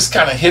rest is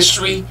kind of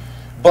history.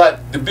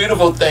 But the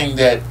beautiful thing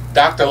that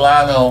Dr.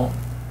 Lionel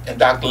and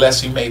Dr.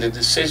 Leslie made a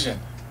decision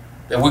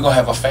that we're going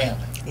to have a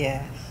family.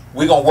 Yes.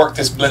 We're going to work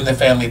this blended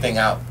family thing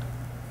out.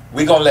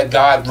 We're going to let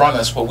God run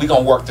us, but we're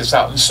going to work this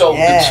out. And so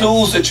the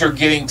tools that you're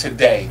getting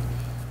today,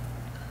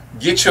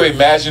 get your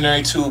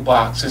imaginary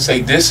toolbox and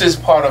say, this is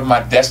part of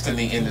my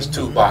destiny in this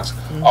toolbox.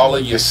 All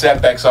of your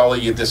setbacks, all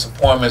of your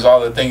disappointments,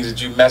 all the things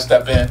that you messed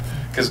up in,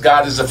 because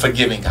God is a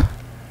forgiving God.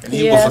 And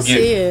He will forgive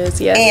you.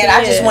 Yes, yes, And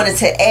I just wanted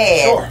to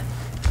add,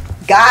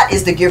 God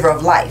is the giver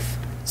of life.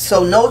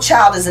 So no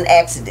child is an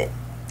accident.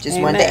 Just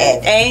wanted to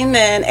add that.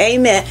 Amen.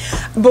 Amen.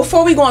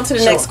 Before we go on to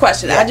the next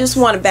question, I just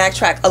want to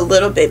backtrack a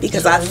little bit,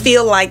 because I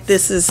feel like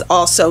this is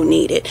also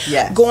needed.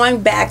 Yes.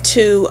 Going back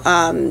to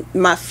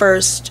my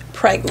first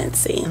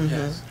pregnancy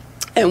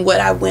and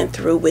what I went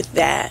through with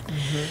that.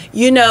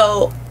 You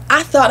know,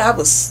 I thought I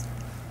was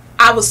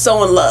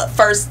so in love.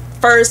 First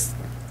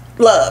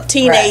love,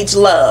 teenage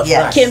love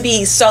can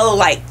be so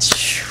like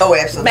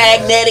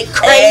magnetic,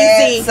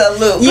 crazy.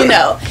 Absolutely. You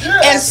know.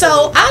 And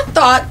so I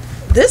thought,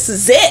 this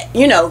is it.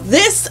 You know,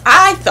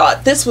 I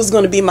thought this was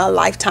going to be my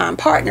lifetime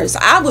partner. So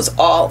I was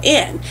all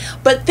in.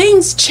 But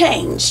things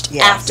changed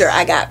after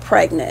I got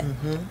pregnant.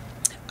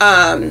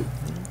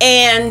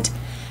 And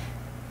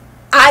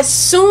I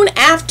soon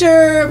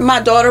after my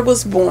daughter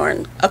was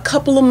born, a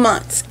couple of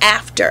months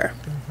after,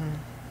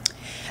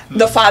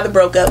 the father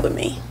broke up with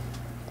me.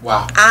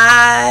 Wow.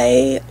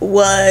 I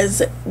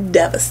was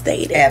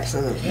devastated.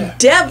 Absolutely.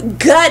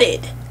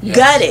 Gutted.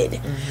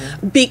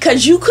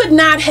 Because you could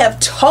not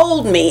have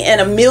told me in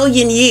a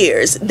million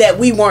years that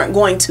we weren't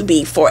going to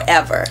be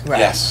forever.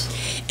 Yes.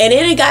 And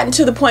it had gotten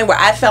to the point where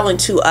I fell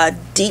into a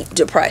deep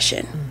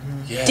depression.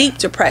 deep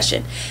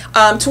depression.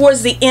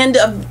 Towards the end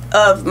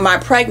of my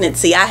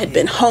pregnancy, I had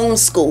been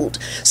homeschooled,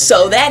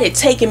 so that had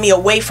taken me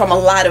away from a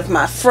lot of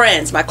my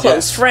friends, my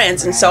close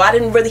friends, and so I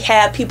didn't really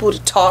have people to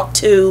talk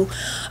to.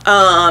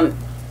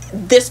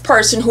 This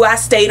person who I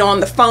stayed on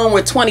the phone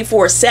with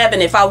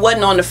 24/7, if I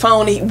wasn't on the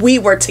phone, we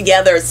were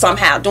together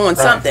somehow doing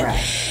something.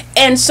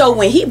 And so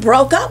when he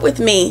broke up with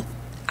me,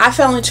 I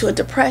fell into a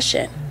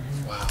depression.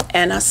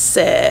 And I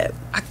said,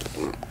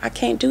 I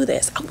can't do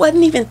this. I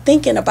wasn't even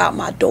thinking about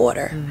my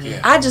daughter.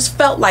 I just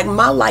felt like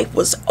my life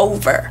was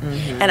over.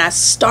 And I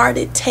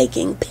started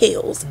taking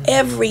pills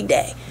every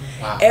day.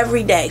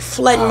 Every day,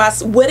 flooding my,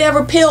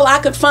 whatever pill I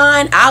could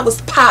find, I was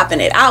popping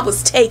it. I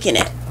was taking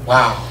it.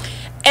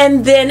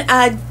 And then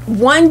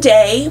one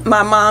day,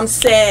 my mom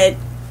said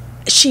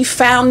she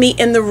found me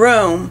in the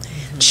room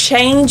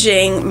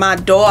changing my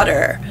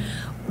daughter,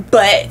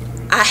 but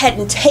I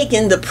hadn't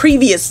taken the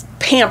previous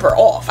pamper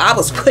off. I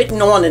was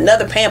putting on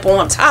another pamper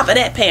on top of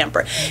that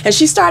pamper. And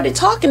she started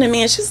talking to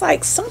me, and she's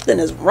like, something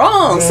is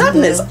wrong.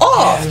 Something is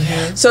off.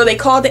 So they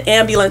called the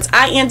ambulance.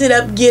 I ended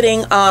up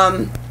getting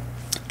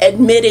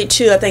admitted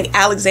to, I think,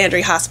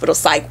 Alexandria Hospital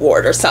psych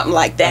ward or something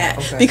like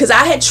that, because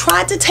I had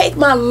tried to take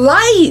my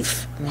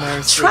life.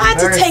 Tried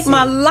to take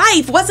my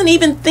life. Wasn't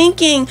even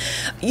thinking,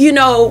 you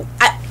know,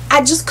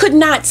 I just could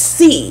not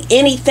see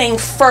anything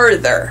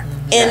further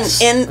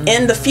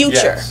in the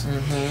future.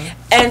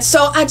 And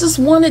so I just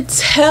want to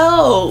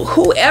tell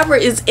whoever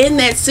is in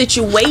that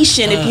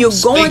situation, if you're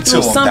going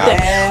through something,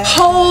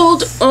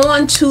 hold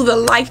on to the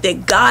life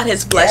that God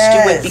has blessed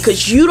you with,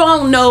 because you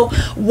don't know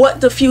what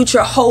the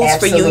future holds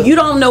for you. You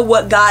don't know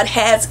what God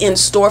has in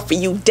store for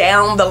you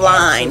down the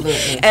line.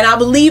 And I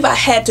believe I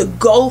had to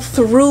go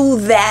through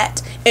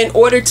that in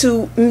order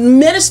to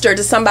minister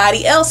to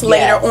somebody else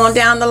later on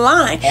down the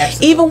line.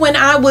 Even when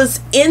I was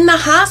in the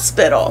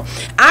hospital,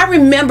 I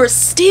remember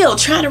still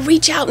trying to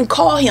reach out and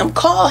call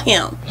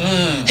him.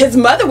 His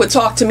mother would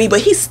talk to me,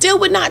 but he still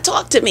would not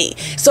talk to me.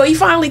 So he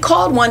finally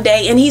called one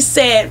day and he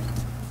said,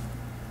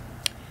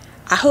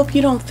 I hope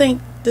you don't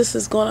think this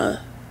is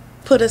gonna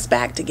put us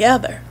back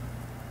together.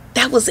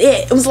 That was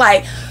it. It was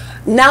like,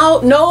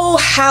 no,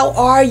 how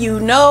are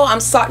you? No, I'm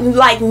sorry.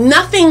 Like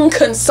nothing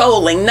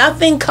consoling,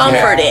 nothing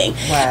comforting.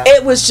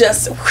 It was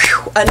just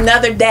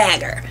another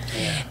dagger.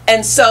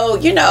 And so,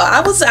 you know,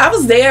 I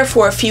was there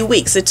for a few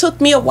weeks. It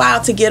took me a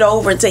while to get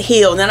over and to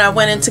heal. And then I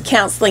went into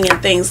counseling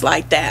and things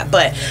like that.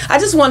 But I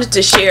just wanted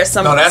to share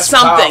something.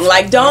 Powerful.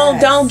 Like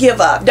don't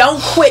give up.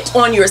 Don't quit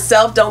on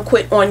yourself. Don't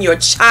quit on your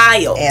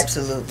child.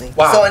 Absolutely.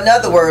 So in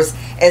other words,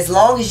 as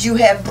long as you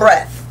have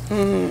breath,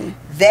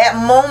 that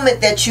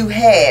moment that you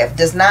have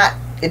does not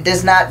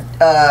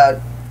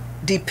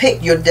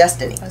depict your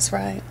destiny. That's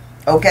right.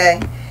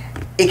 Okay?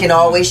 It can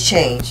always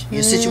change.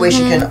 Your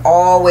situation can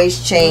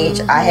always change.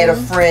 I had a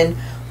friend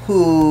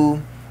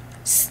who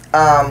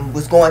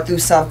was going through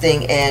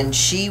something, and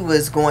she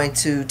was going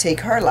to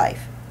take her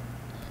life.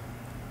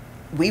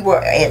 We were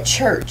at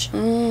church,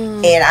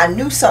 and I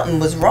knew something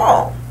was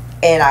wrong,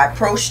 and I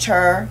approached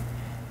her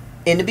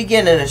in the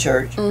beginning of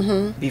church.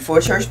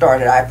 Before church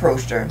started, I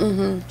approached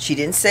her. She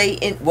didn't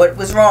say what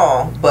was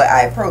wrong, but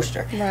I approached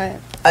her.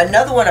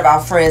 Another one of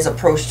our friends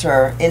approached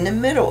her in the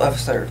middle of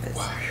service.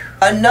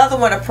 Another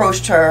one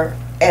approached her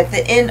at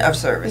the end of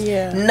service.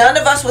 None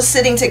of us was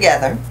sitting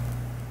together,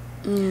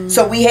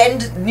 so we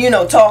hadn't, you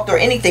know, talked or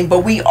anything, but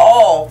we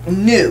all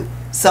knew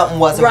something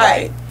wasn't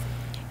right.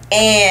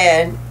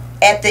 And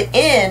at the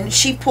end,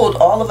 she pulled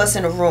all of us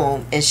in a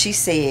room, and she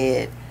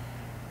said,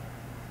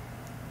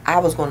 I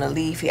was going to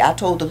leave here. I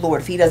told the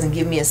Lord, if he doesn't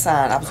give me a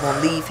sign, I was going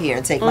to leave here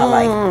and take my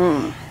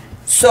life.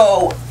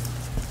 So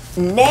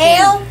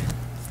now,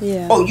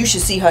 oh, you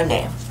should see her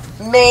now.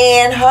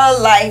 Man, her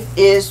life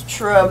is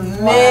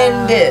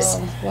tremendous.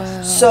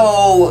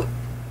 So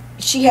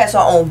she has her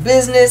own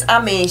business.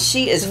 I mean,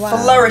 she is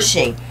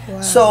flourishing.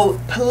 So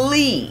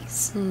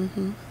please,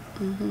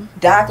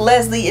 Doc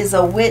Leslie is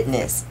a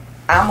witness.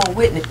 I'm a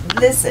witness.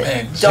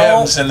 Listen,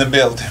 gems in the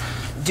building.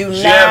 Do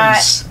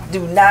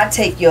not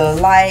take your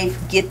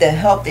life. Get the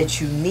help that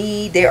you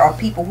need. There are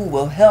people who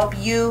will help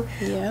you.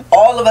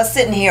 All of us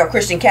sitting here are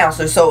Christian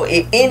counselors, so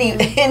if any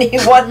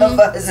one of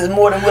us is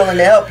more than willing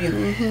to help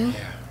you.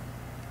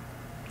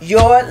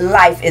 Your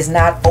life is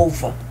not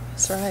over.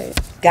 That's right.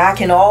 God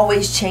can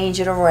always change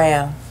it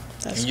around.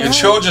 And your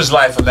children's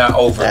life are not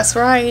over. That's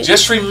right.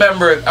 Just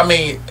remember, I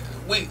mean,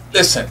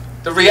 listen,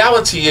 the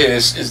reality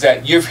is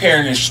that you're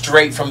hearing it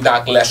straight from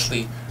Doc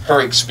Leslie,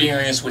 her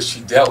experience, what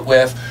she dealt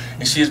with,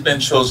 and she's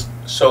been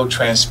so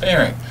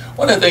transparent.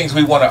 One of the things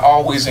we want to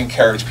always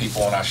encourage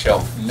people on our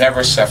show,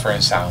 never suffer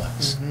in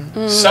silence.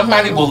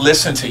 Somebody will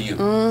listen to you.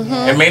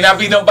 It may not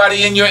be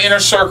nobody in your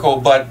inner circle,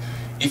 but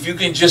if you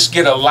can just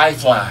get a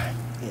lifeline,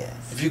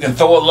 if you can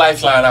throw a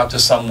lifeline out to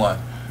someone,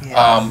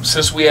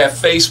 since we have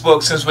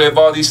Facebook, since we have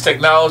all these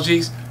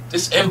technologies,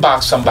 just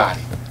inbox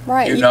somebody.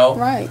 You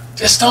know,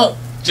 just don't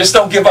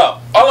give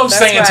up. All I'm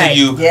saying to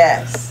you,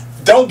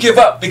 don't give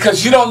up,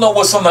 because you don't know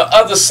what's on the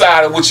other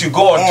side of what you're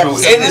going through.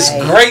 It is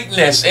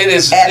greatness. It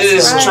is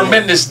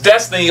tremendous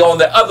destiny on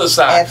the other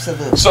side.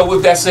 So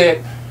with that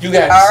said, You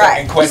got All the right.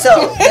 second question.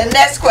 So the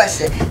next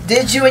question: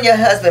 did you and your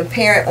husband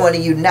parent on a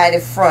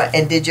united front,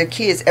 and did your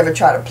kids ever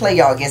try to play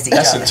y'all against each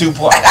That's other? a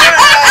two-part.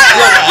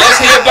 Let's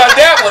hear about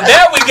that one.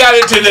 Now we got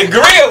into the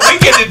grill. We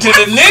get into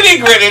the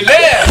nitty-gritty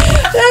now.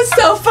 That's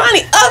so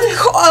funny.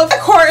 Of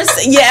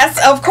course, yes,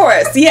 of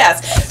course,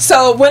 yes.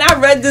 So when I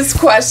read this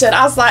question,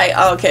 I was like,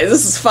 okay,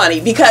 this is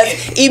funny,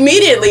 because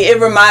immediately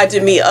it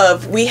reminded me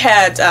of, we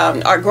had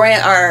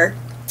our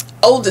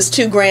oldest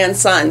two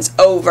grandsons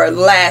over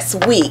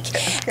last week,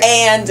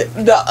 and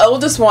the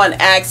oldest one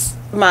asked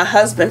my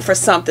husband for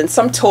something,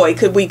 some toy.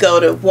 Could we go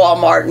to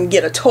Walmart and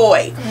get a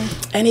toy?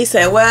 And he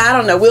said, well, I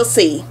don't know, we'll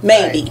see,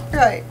 maybe.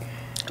 Right.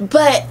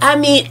 But I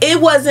mean, it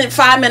wasn't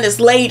 5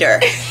 minutes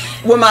later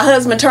when my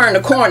husband turned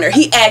the corner,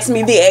 he asked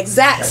me the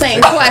exact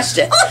same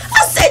question.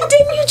 I said,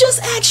 didn't you just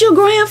ask your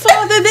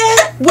grandfather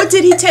that? What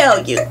did he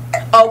tell you?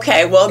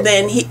 Okay, well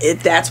then,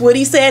 if that's what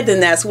he said, then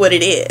that's what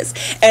it is.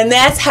 And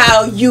that's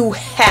how you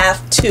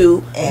have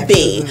to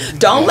be.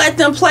 Don't let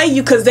them play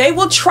you, because they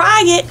will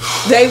try it.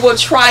 They will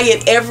try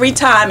it every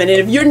time. And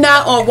if you're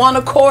not on one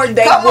accord,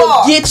 they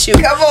will get you.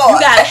 Come on. You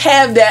got to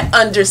have that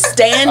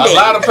understanding. A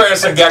lot of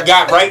parents that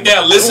got right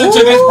now, listen to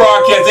this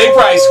broadcast. They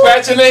probably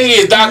scratching their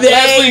head. Dr.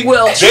 Leslie,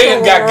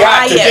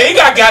 they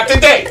got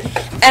today.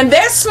 And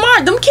they're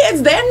smart. Them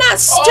kids, they're not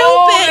stupid.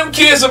 Oh, them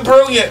kids are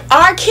brilliant.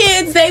 Our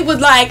kids, they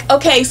would like,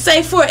 okay,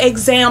 say for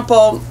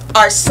example,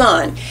 our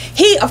son.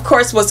 He, of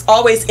course, was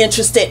always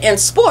interested in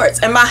sports,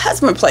 and my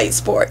husband played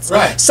sports.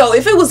 Right. So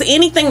if it was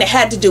anything that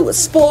had to do with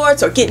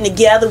sports or getting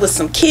together with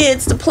some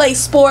kids to play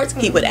sports,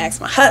 he would ask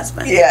my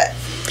husband. Yeah.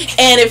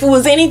 And if it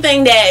was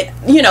anything that,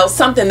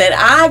 something that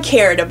I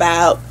cared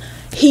about,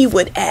 he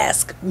would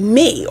ask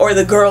me, or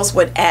the girls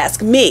would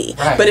ask me.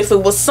 Right. But if it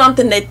was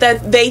something that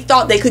they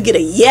thought they could get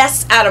a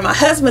yes out of my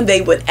husband, they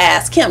would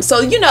ask him.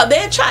 So,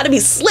 they'd try to be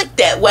slick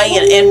that way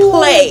and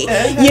play.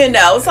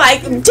 It's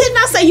like, didn't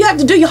I say you have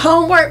to do your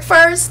homework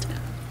first?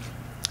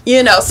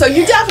 So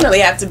you definitely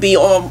have to be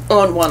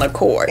on one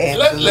accord.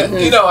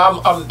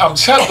 I'm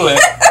chuckling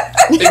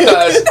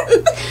because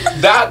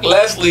Doc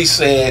Leslie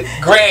said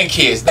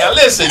grandkids. Now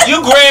listen,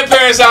 you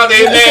grandparents out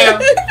there now,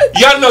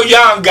 y'all know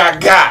y'all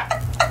got.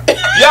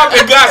 Y'all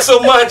been got so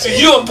much,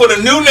 you done put a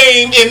new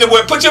name in the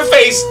word. Put your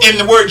face in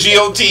the word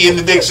G-O-T in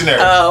the dictionary.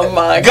 Oh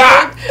my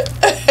God.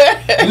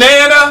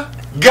 Nana,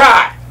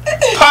 got.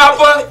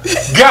 Papa,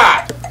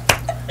 got.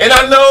 And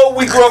I know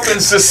we grew up in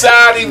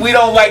society, we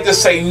don't like to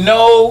say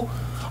no.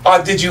 Or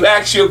did you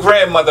ask your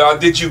grandmother? Or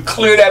did you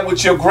clear that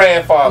with your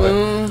grandfather?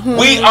 Mm-hmm.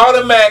 We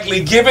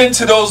automatically give in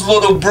to those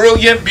little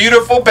brilliant,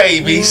 beautiful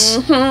babies.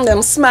 Mm-hmm.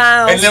 Them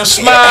smiles. And them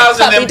smiles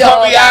and them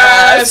puppy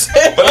eyes.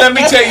 But let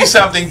me tell you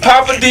something.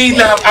 Papa D,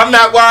 now, I'm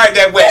not wired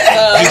that way.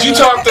 Did you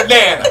talk to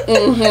Nana?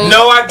 Mm-hmm.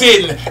 No, I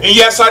didn't. And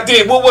yes, I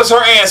did. What was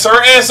her answer?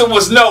 Her answer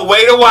was no,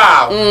 wait a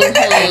while.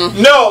 Mm-hmm.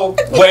 No,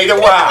 wait a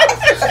while.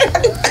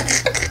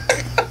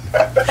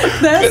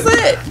 That's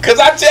it. Because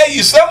I tell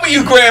you, some of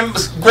you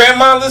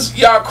grandmothers,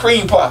 y'all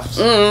cream puffs.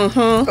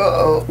 Mm-hmm.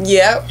 Uh-oh.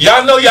 Yep.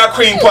 Y'all know y'all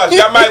cream puffs.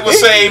 Y'all might well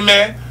say,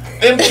 man,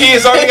 them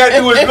kids, all they got to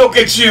do is look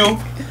at you,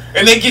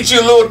 and they get you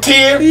a little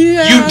tear, you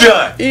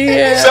done.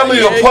 Yeah, some of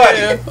you are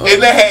putty in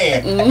the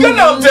hand. Mm-hmm. You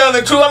know I'm telling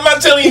the truth. I'm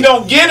not telling you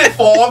don't get it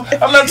for them.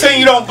 I'm not telling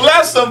you don't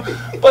bless them.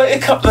 But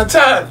it comes to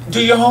time. Do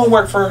your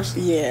homework first.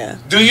 Yeah.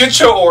 Do your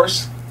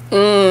chores.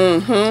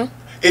 Mm-hmm.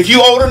 If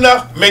you old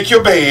enough, make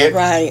your bed.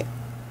 Right.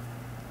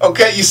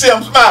 Okay, you see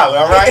I'm smiling,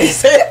 all right?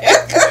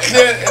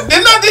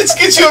 Didn't I just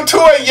get you a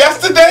toy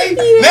yesterday?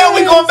 Yes. Now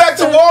we going back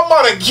to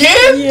Walmart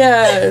again?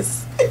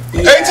 Yes.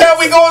 Every time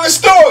we go in the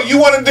store, you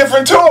want a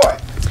different toy.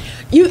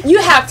 You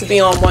have to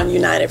be on one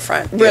united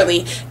front,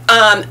 really.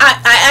 Yeah.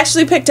 I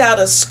actually picked out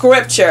a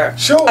scripture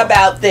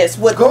about this.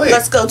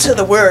 Let's go to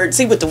the word,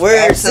 see what the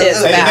word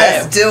says about it.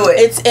 Let's do it.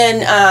 It's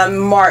in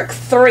Mark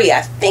 3.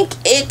 I think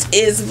it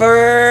is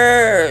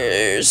verse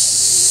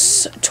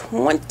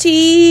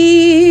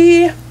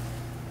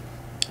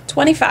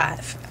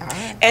 25.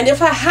 Right. And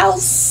if a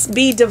house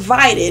be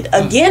divided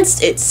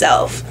against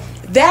itself,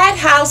 that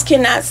house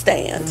cannot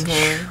stand.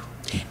 Mm-hmm.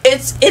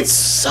 It's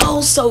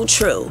so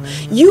true.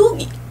 Mm-hmm. You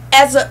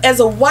as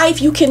a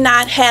wife, you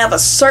cannot have a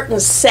certain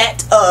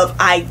set of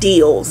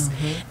ideals,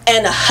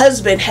 and a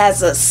husband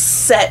has a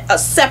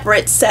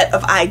separate set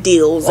of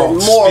ideals and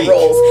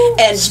morals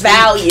and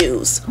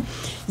values.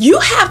 You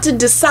have to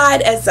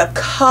decide as a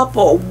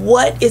couple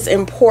what is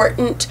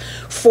important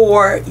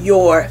for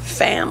your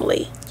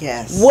family.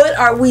 Yes. What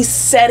are we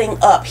setting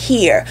up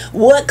here?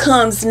 What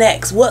comes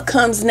next? What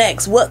comes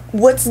next?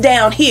 What's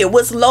down here?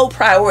 What's low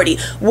priority?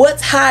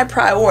 What's high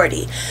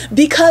priority?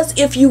 Because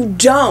if you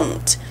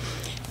don't,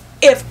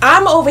 if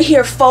I'm over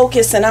here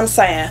focused and I'm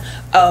saying,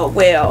 oh,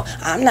 well,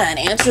 I'm not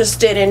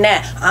interested in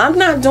that. I'm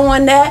not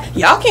doing that.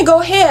 Y'all can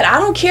go ahead. I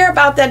don't care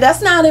about that.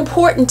 That's not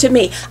important to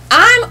me.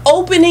 I'm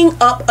opening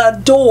up a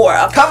door,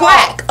 a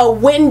crack, a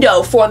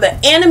window for the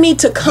enemy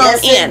to come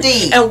in.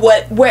 Indeed. And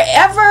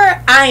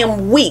wherever I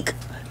am weak,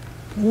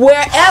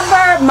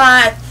 wherever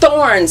my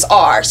thorns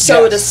are,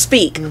 so to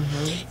speak,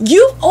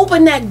 you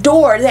open that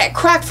door, that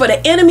crack for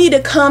the enemy to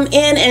come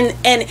in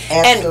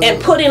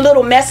and put in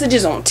little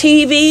messages on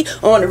TV,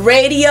 on the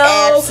radio,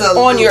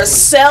 on your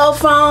cell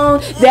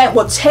phone that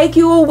will take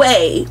you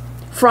away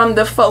from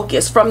the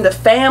focus, from the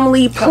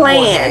family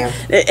plan.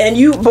 And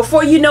you,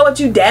 before you know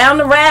it, you down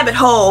the rabbit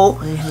hole,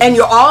 and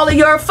all of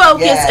your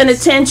focus and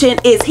attention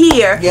is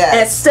here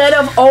instead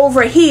of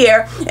over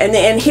here.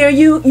 And here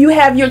you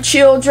have your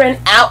children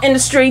out in the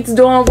streets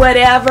doing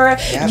whatever.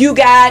 You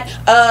got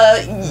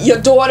your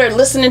daughter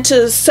listening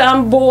to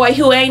some boy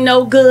who ain't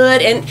no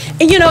good, and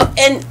you know,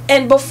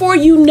 and before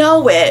you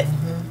know it,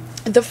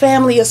 the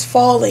family is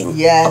falling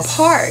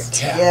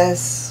apart.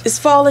 It's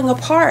falling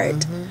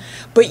apart.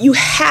 But you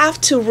have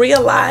to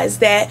realize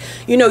that,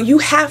 you know, you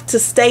have to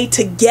stay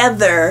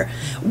together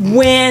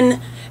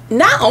when,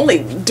 not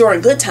only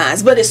during good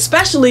times, but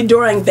especially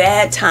during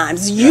bad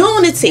times.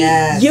 Unity.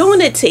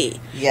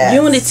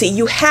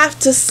 You have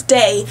to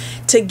stay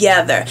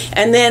together.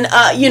 And then,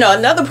 you know,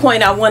 another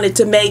point I wanted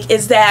to make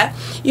is that,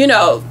 you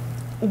know,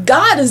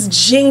 God is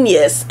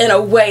genius in a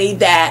way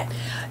that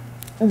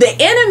the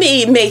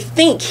enemy may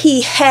think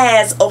he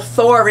has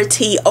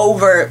authority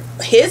over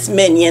his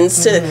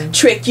minions to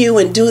trick you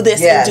and do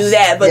this and do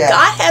that. But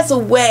God has a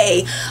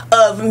way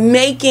of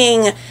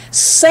making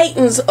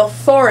Satan's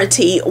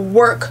authority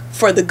work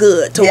for the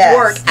good, to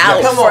work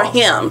out for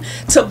him,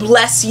 to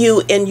bless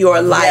you in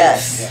your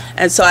life.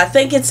 And so I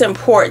think it's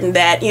important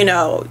that, you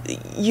know,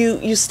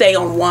 you stay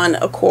on one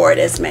accord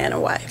as man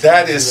and wife.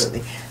 That is.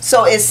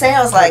 So it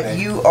sounds like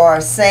you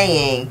are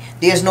saying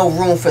there's no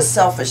room for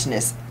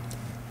selfishness.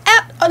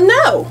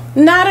 No,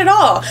 not at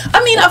all.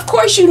 I mean, of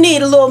course you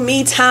need a little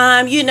me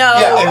time, you know.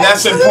 Yeah, and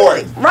that's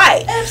important.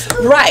 Right.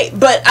 Right.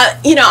 But,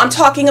 you know, I'm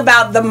talking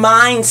about the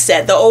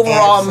mindset, the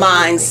overall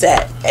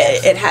mindset.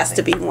 It has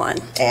to be one.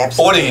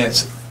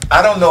 Audience,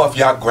 I don't know if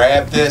y'all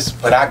grabbed this,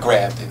 but I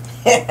grabbed it.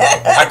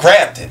 I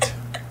grabbed it.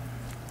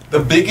 The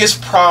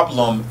biggest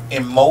problem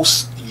in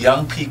most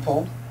young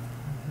people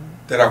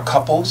that are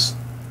couples,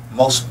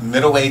 most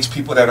middle-aged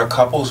people that are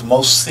couples,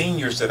 most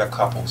seniors that are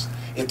couples,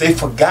 if they've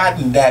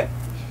forgotten that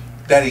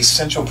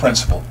essential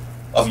principle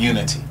of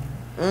unity.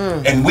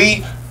 And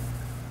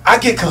I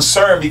get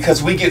concerned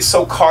because we get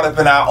so caught up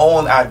in our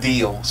own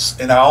ideals,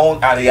 in our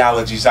own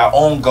ideologies, our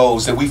own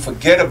goals, that we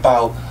forget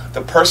about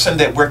the person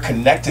that we're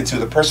connected to,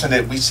 the person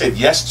that we said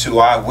yes to,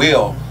 I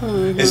will,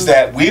 is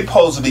that we're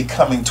supposed to be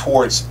coming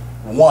towards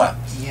one.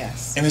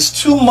 And it's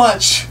too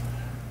much,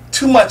 it's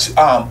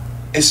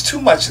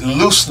too much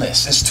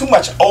looseness, it's too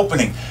much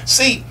opening.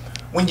 See,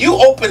 when you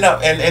open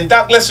up, and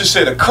Doc Lester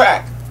said a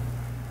crack,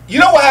 you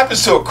know what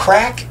happens to a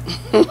crack?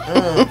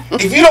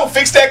 If you don't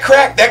fix that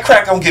crack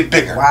gonna get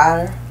bigger.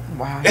 Wider.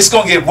 It's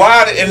gonna get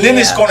wider, and then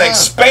it's gonna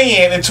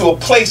expand into a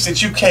place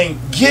that you can't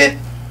get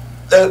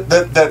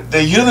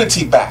the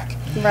unity back.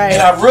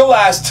 And I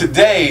realized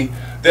today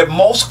that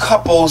most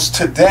couples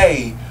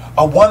today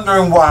are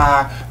wondering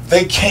why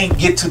they can't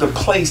get to the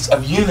place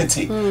of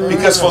unity,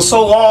 because for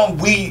so long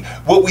we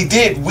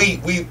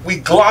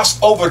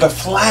glossed over the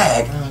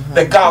flag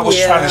that God was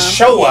trying to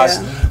show us,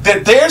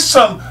 that there's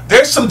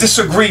some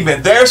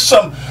disagreement, there's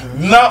some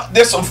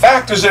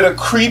factors that are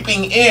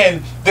creeping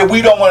in that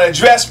we don't want to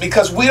address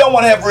because we don't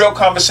want to have real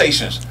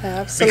conversations.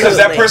 Because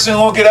that person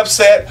won't get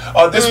upset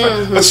or this.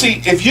 But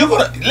see, if you're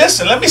gonna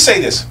listen, let me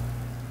say this: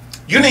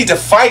 you need to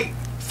fight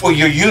for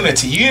your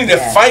unity. You need to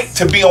fight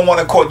to be on one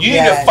accord. You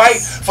need to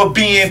fight for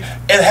being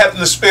and having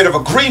the spirit of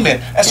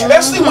agreement,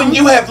 especially when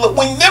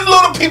when them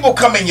little people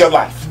come in your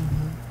life.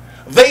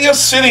 They are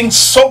sitting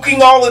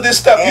soaking all of this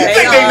stuff. You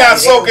think they're not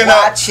soaking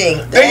up?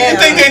 You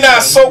think they're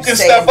not soaking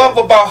stuff up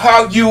about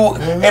how you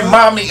and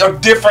mommy are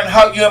different,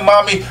 how you and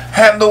mommy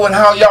handle and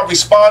how y'all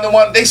respond to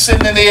one? They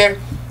sitting in there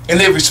and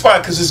they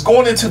respond because it's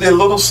going into their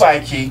little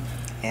psyche.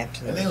 And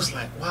they was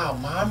like, wow,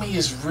 mommy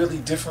is really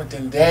different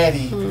than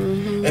daddy.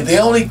 And they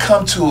only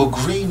come to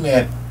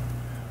agreement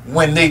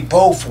when they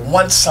both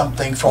want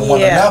something from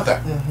one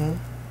another.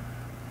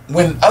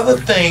 When other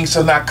things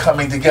are not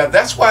coming together.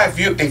 That's why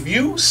if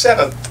you set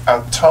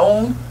a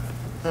tone,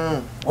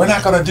 we're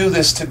not going to do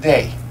this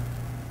today.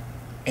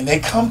 And they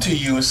come to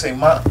you and say,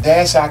 Mom,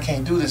 Dad said I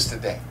can't do this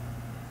today.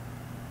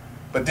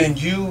 But then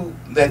you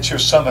let your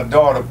son or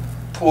daughter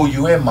pull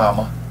you in,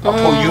 Mama, or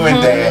pull you in,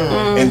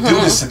 Dad, and do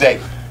this today.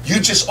 You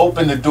just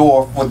open the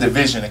door for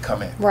division to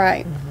come in.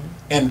 Right.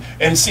 And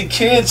see,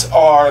 kids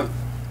are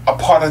a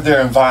part of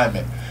their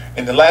environment.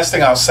 And the last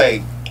thing I'll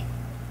say,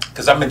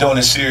 because I've been doing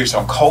this series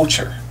on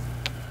culture,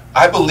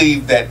 I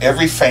believe that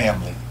every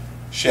family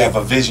should have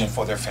a vision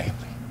for their family.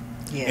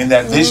 And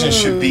that vision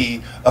should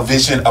be a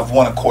vision of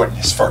one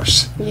accordness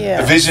first.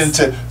 A vision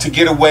to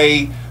get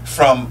away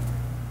from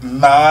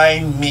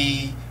mine,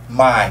 me,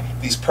 my,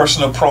 these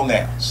personal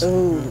pronouns.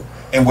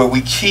 And where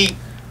we keep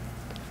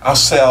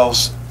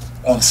ourselves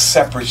on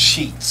separate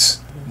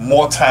sheets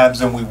more times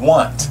than we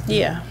want.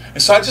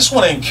 And so I just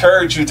want to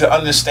encourage you to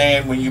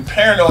understand, when you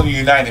parent on the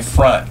united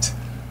front,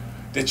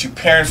 that you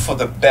parent for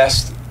the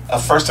best,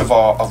 first of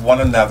all, of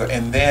one another,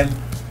 and then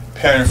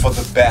parent for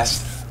the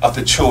best of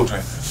the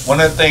children.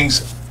 One of the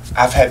things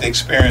I've had the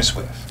experience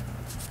with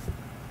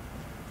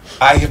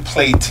I have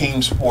played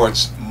team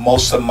sports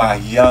most of my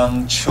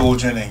young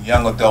children and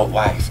young adult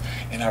life.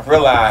 And I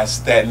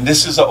realized that, and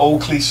this is an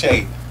old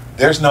cliche,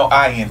 there's no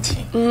I in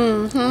team.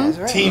 That's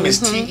right. Team is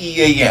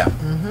TEAM.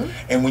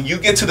 And when you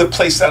get to the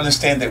place to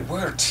understand that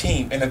we're a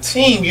team, in a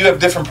team you have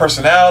different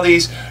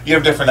personalities, you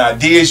have different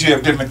ideas, you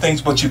have different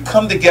things, but you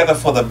come together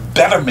for the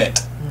betterment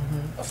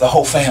of the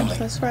whole family.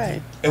 That's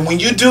right. And when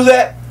you do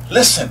that,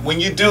 listen, when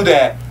you do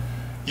that,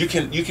 you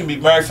can be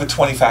married for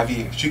 25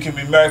 years. You can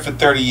be married for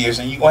 30 years,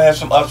 and you're going to have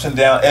some ups and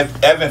downs,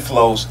 ebb and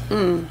flows.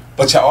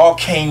 But y'all all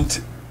came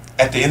to,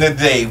 at the end of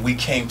the day, we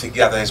came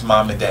together as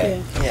mom and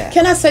dad. Yeah.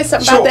 Can I say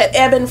something about that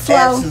ebb and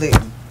flow?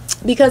 Absolutely.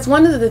 Because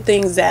one of the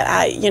things that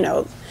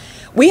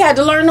we had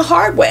to learn the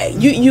hard way.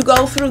 You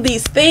go through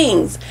these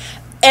things.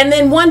 And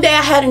then one day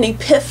I had an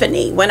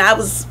epiphany when I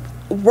was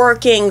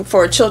working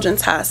for a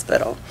children's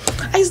hospital.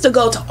 I used to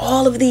go to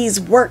all of these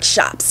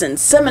workshops and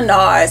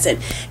seminars and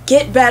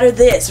get better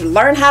this,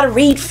 learn how to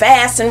read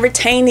fast and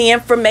retain the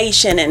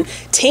information and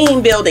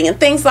team building and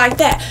things like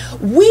that.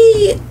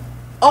 We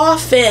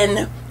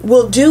often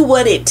will do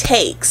what it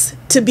takes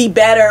to be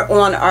better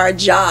on our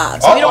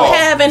jobs. We don't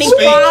have any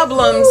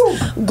problems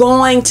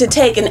going to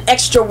take an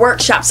extra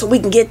workshop so we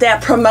can get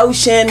that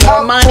promotion,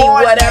 more money,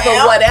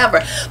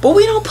 whatever. But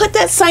we don't put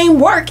that same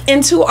work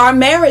into our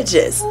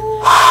marriages.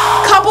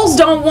 Couples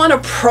don't want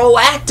to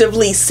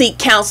proactively seek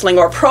counseling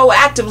or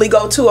proactively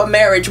go to a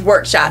marriage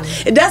workshop.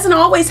 It doesn't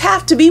always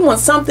have to be when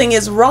something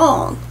is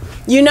wrong.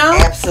 You know?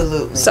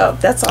 Absolutely. So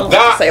that's all I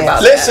want to say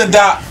about listen,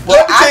 that. Doc,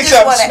 let me take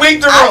something.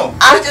 Sweep the room.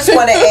 I just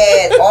want to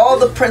add, all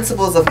the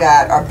principles of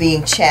God are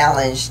being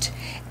challenged.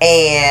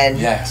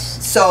 And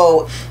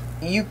so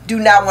you do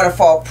not want to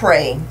fall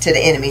prey to the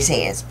enemy's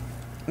hands.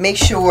 Make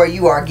sure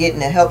you are getting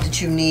the help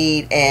that you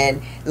need.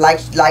 And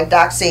like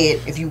Doc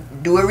said, if you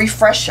do a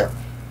refresher,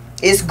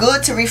 it's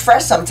good to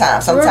refresh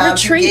sometimes.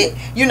 Sometimes you get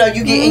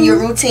in your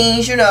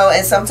routines,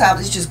 and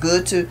sometimes it's just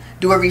good to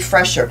do a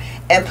refresher.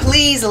 And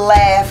please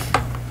laugh.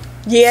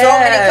 Yes. So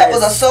many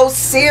couples are so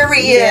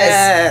serious.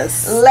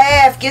 Yes.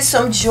 Laugh. Get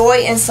some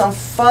joy and some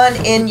fun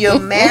in your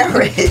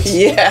marriage.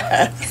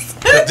 Yes.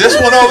 But this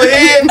one over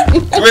here,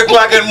 3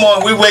 o'clock in the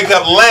morning, we wake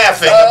up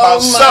laughing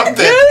about something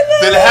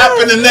that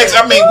happened the next.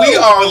 I mean, we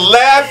are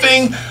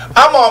laughing.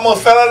 I'm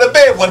almost fell out of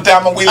bed one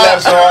time when we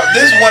laughed so hard.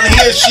 This one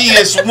here, she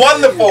is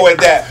wonderful at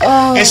that.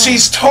 And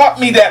she's taught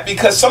me that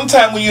because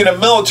sometimes when you're in the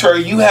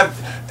military,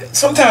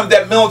 sometimes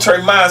that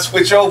military mind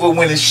switch over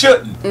when it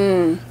shouldn't.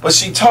 But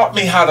she taught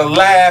me how to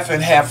laugh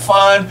and have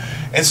fun.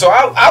 And so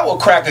I will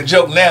crack a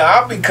joke now.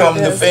 I'll become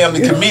the family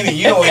comedian.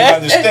 You don't even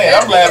understand.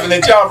 I'm laughing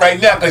at y'all right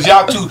now because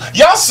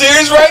y'all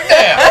serious right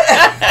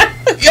now.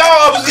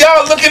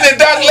 y'all looking at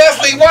Doc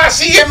Leslie. Why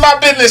she in my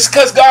business?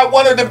 Because God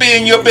wanted to be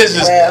in your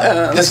business.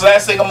 This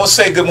last thing I'm going to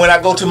say when I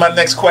go to my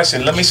next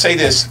question. Let me say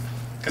this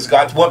because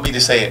God want me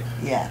to say it.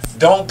 Yes.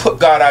 Don't put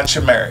God out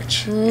your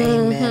marriage.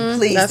 Amen.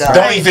 Please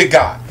don't evict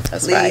God.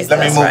 That's right. Let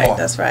me move on.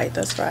 That's right.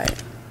 That's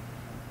right.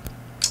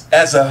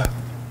 As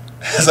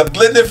a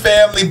blended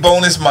family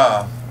bonus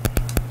mom,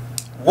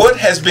 what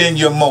has been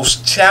your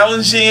most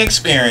challenging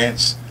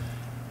experience?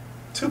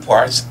 2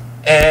 parts,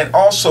 and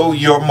also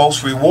your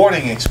most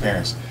rewarding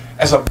experience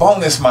as a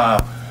bonus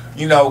mom.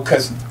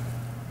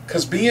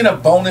 Because being a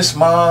bonus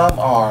mom,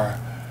 or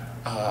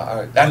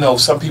I know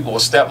some people are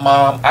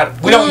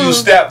stepmom. We don't use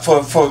step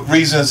for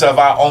reasons of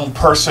our own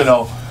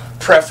personal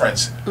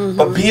preference.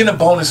 But being a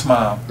bonus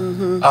mom,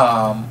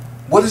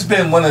 what has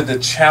been one of the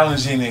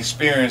challenging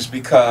experience?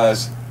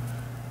 Because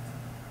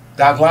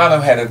Doc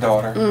Lano had a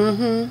daughter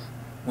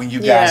when you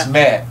guys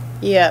met.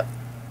 Yep.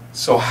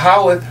 So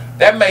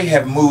that may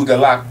have moved a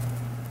lot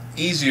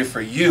easier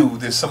for you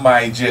than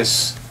somebody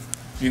just,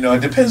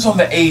 it depends on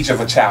the age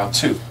of a child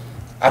too.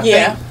 I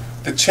think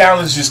the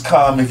challenges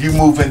come if you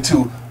move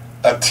into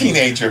a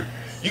teenager.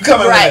 You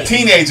come in with a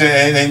teenager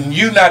and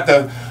you're not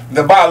the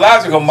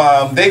biological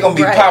mom, they gonna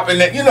be popping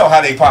it. You know how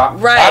they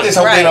pop. Right. I just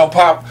hope they don't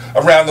pop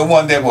around the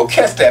one that will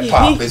catch that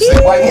pop and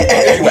say, "Why?"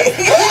 Anyway.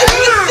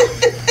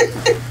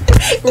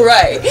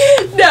 Right.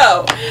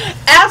 No,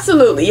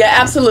 absolutely. You're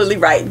absolutely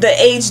right. The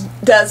age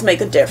does make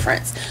a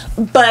difference.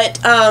 But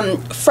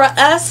for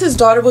us, his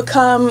daughter would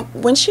come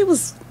when she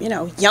was,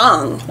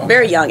 young,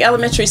 very young,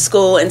 elementary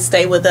school, and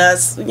stay with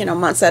us,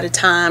 months at a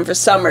time for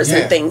summers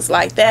and things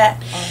like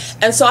that.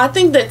 And so I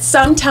think that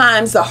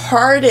sometimes the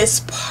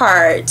hardest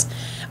part,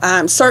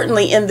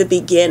 certainly in the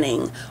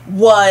beginning,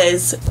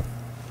 was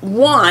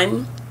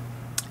one,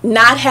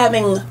 not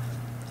having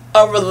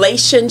a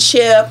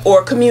relationship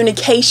or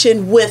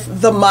communication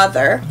with the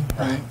mother.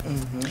 Right.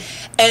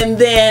 And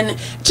then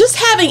just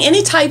having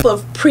any type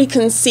of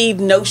preconceived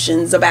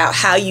notions about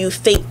how you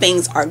think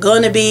things are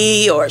going to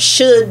be or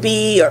should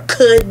be or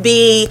could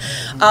be,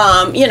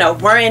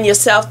 worrying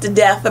yourself to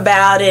death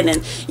about it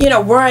and,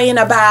 worrying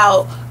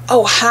about,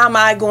 how am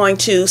I going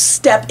to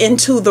step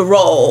into the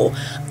role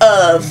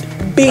of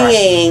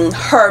being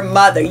her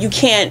mother? You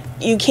can't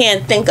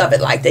think of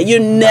it like that. You're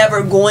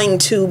never going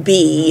to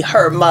be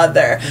her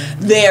mother,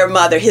 their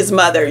mother, his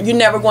mother. You're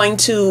never going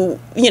to,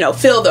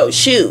 fill those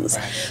shoes.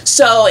 Right.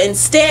 So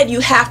instead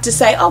you have to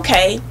say,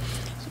 okay,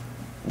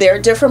 they're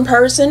a different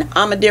person,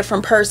 I'm a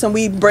different person.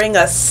 We bring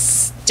a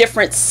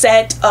different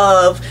set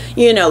of,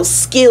 you know,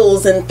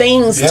 skills and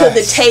things to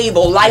the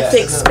table, life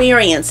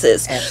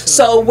experiences.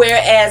 So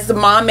whereas the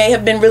mom may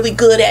have been really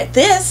good at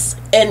this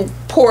and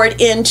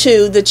poured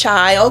into the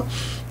child,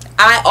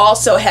 I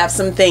also have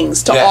some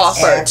things to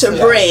offer, to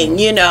bring,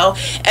 you know.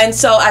 And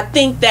so I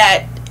think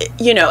that,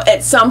 you know,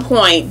 at some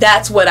point,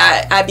 that's what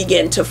I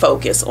begin to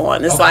focus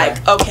on. It's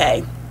like,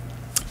 okay,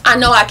 I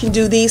know I can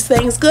do these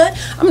things good.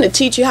 I'm going to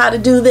teach you how to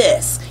do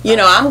this. You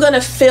know, I'm going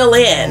to fill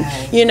in.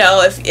 You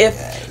know,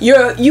 if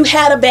you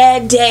had a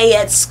bad day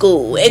at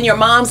school and your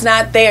mom's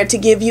not there to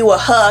give you a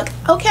hug,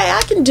 okay,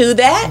 I can do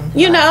that,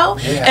 you know,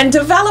 and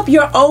develop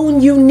your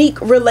own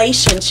unique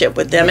relationship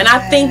with them. And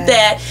I think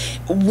that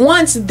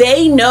once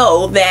they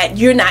know that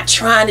you're not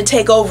trying to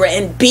take over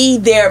and be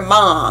their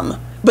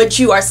mom, but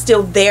you are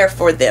still there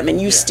for them and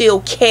you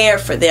still care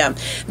for them,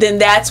 then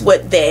that's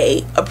what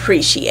they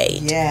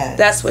appreciate. Yeah,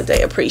 that's what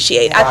they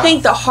appreciate. I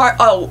think the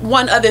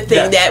one other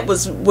thing that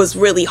was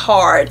really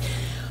hard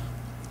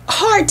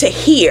to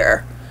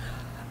hear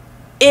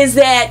is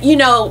that, you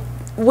know,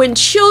 when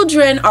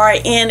children are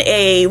in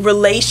a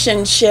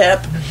relationship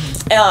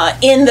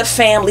in the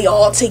family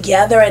all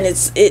together, and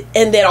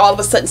and then all of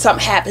a sudden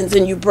something happens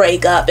and you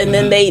break up, and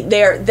then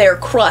they're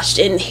crushed,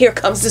 and here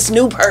comes this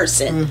new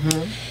person.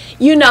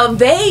 You know,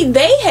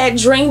 they had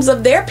dreams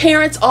of their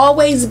parents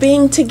always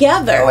being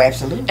together. Oh,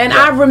 absolutely. And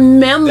I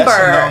remember,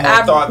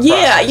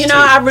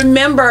 I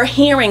remember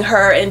hearing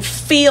her and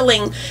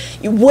feeling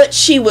what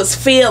she was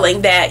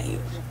feeling, that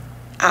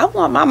I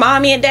want my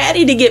mommy and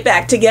daddy to get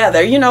back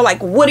together. You know,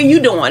 like, what are you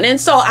doing? And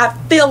so I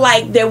feel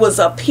like there was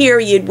a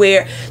period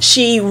where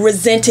she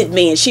resented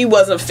me and she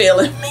wasn't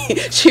feeling me.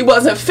 She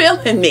wasn't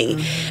feeling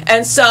me.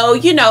 And so,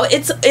 you know,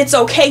 it's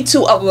okay to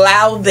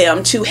allow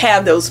them to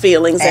have those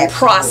feelings and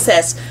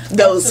process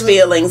those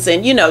feelings,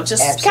 and, you know,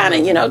 just kind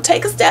of, you know,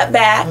 take a step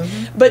back,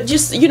 but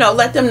just, you know,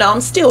 let them know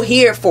I'm still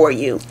here for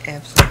you.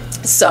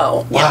 Absolutely.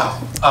 So,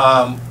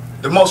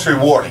 the most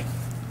rewarding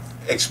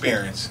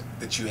experience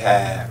that you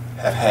have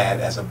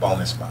had as a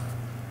bonus mom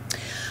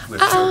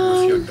with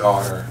your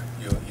daughter,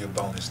 your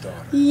bonus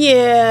daughter?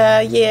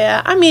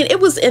 Yeah. I mean, it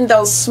was in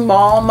those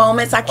small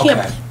moments. I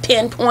can't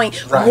pinpoint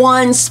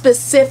one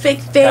specific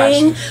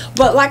thing,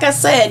 but like I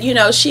said, you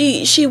know,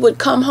 she would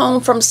come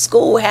home from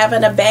school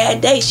having a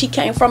bad day. She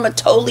came from a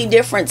totally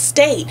different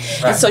state,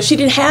 and so she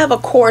didn't have a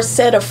core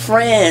set of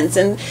friends,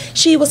 and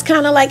she was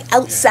kind of like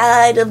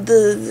outside of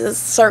the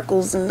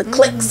circles and the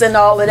cliques and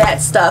all of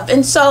that stuff.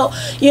 And so,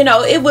 you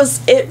know,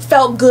 it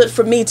felt good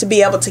for me to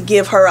be able to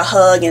give her a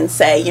hug and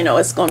say, you know,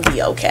 it's going to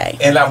be okay.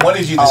 And I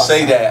wanted you to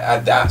say that.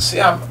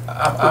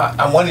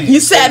 I wanted you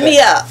to set me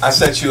up. I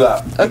set you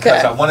up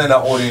because I wanted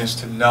our audience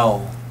to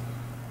know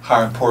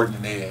how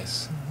important it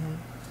is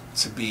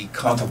to be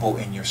comfortable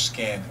in your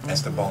skin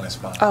as the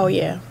bonus mom. Oh,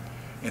 yeah.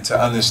 And to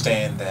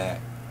understand that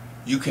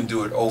you can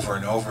do it over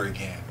and over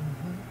again.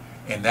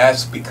 And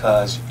that's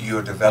because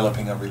you're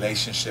developing a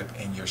relationship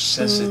and you're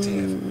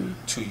sensitive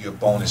to your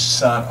bonus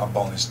son or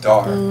bonus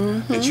daughter,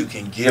 that you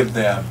can give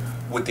them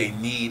what they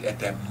need at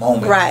that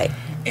moment. Right.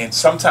 And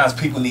sometimes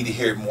people need to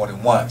hear it more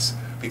than once,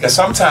 because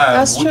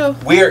sometimes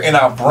we're in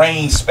our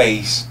brain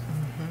space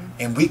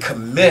and we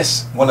can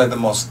miss one of the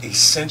most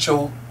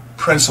essential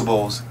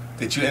principles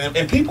that you,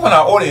 and people in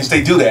our audience,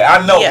 they do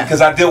that. I know because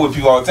I deal with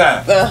people all the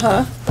time.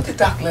 What did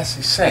Dr.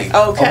 Leslie say?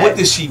 Or what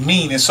did she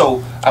mean? And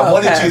so I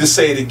wanted you to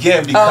say it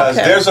again, because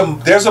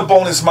there's a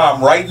bonus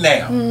mom right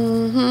now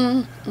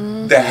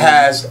that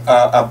has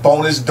a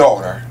bonus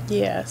daughter.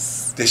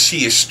 Yes. That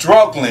she is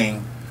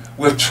struggling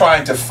with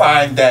trying to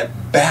find that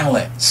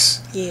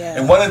balance. Yeah.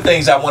 And one of the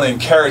things I want to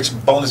encourage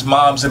bonus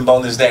moms and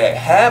bonus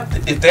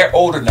dads, if they're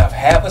old enough,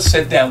 have a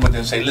sit down with them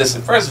and say,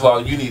 listen, first of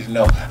all, you need to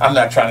know I'm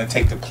not trying to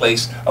take the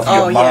place of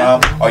your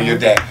mom or your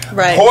dad.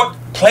 Right.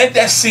 Plant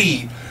that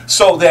seed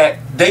so that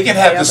they can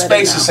have the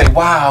space to say,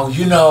 wow,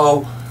 you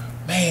know,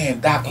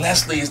 man, Doc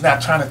Leslie is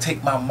not trying to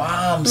take my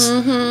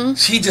mom's.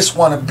 She just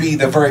want to be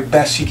the very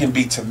best she can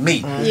be to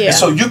me. And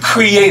so you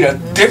create a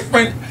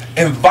different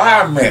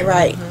environment.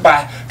 Right.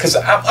 Because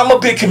I'm a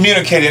big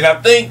communicator, and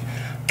I think,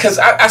 because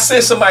I said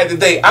to somebody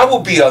today, I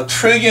would be a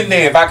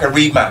trillionaire if I could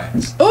read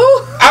minds.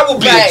 I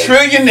would be a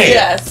trillionaire.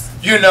 Yes.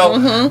 You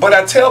know, but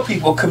I tell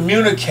people,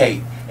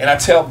 communicate. And I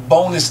tell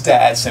bonus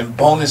dads and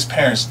bonus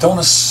parents, don't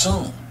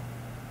assume.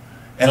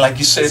 And like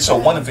you said so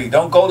wonderfully,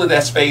 don't go to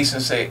that space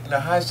and say, no,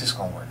 how's this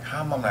going to work?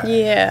 How am I not?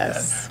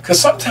 Yes. Because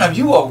sometimes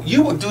you will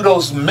do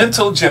those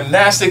mental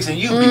gymnastics and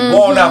you'll be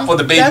worn out for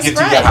the baby to get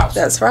to your house.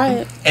 That's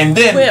right. And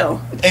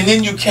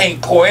then you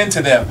can't pour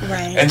into them.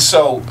 Right. And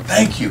so,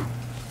 thank you.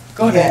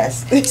 Go ahead.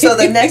 Yes. So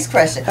the next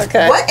question.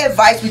 What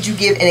advice would you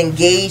give an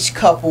engaged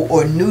couple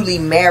or newly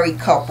married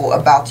couple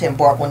about to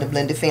embark on the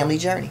blended family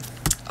journey?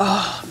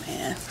 Oh,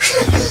 man.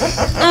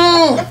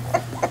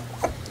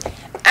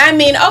 I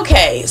mean,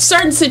 okay,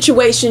 certain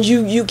situations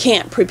you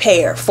can't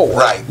prepare for.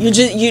 Right.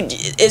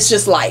 It's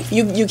just life.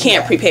 You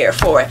can't prepare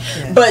for it.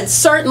 But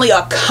certainly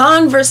a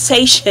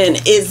conversation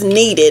is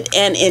needed,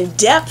 and in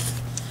depth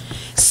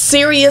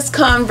serious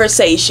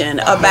conversation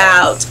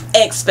about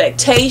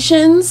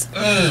expectations,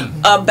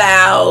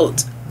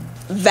 about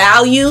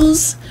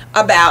values,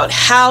 about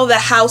how the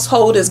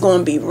household is going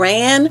to be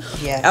ran,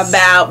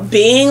 about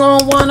being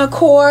on one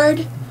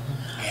accord.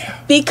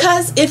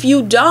 Because if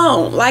you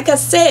don't, like I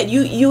said,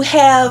 you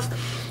have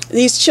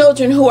these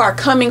children who are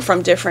coming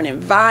from different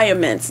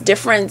environments,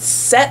 different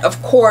set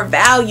of core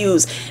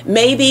values.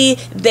 Maybe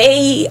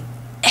they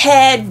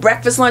had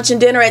breakfast, lunch, and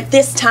dinner at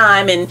this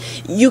time, and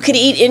you could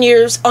eat in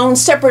your own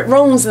separate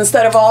rooms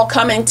instead of all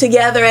coming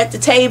together at the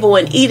table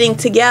and eating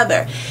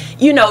together.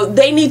 You know,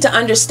 they need to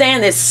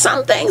understand that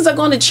some things are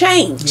going to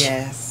change.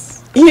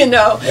 Yes. You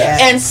know,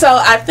 and so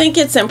I think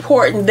it's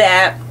important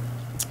that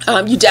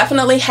you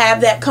definitely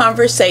have that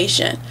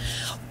conversation.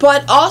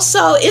 But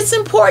also, it's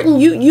important,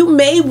 you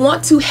may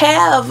want to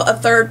have a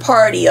third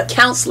party, a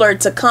counselor,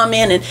 to come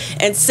in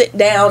and sit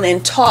down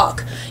and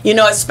talk, you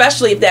know,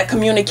 especially if that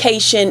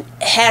communication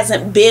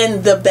hasn't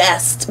been the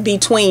best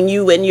between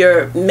you and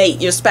your mate,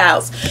 your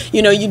spouse.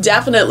 You know, you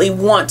definitely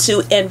want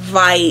to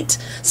invite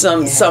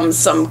some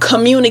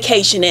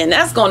communication in.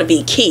 That's going to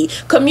be key.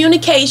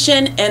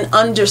 Communication and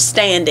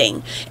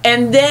understanding.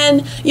 And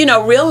then, you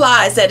know,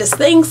 realize that as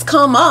things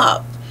come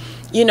up,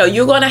 you know,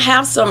 you're going to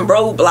have some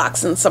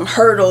roadblocks and some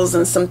hurdles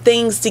and some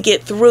things to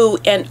get through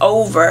and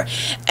over.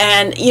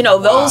 And, you know,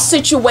 those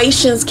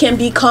situations can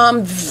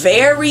become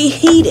very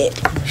heated.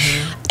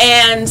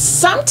 And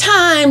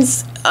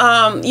sometimes,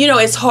 you know,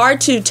 it's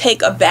hard to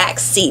take a back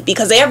seat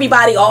because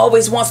everybody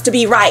always wants to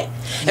be right.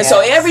 And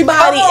so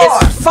everybody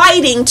is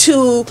fighting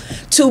to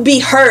be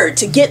heard,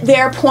 to get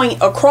their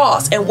point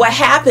across. And what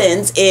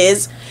happens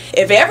is,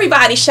 if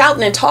everybody's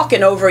shouting and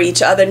talking over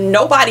each other,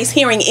 nobody's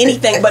hearing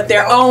anything but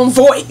their own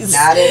voice.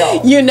 Not at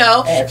all. You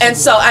know? Absolutely. And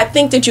so I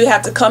think that you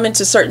have to come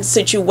into certain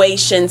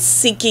situations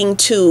seeking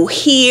to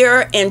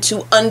hear and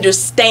to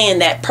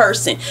understand that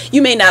person.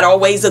 You may not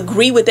always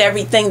agree with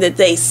everything that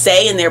they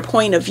say and their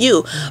point of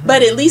view,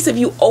 but at least if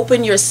you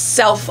open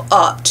yourself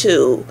up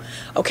to,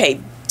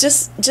 okay,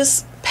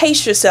 just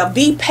pace yourself,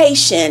 be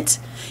patient.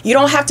 You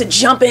don't have to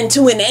jump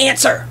into an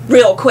answer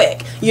real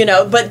quick, you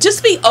know, but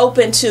just be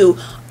open to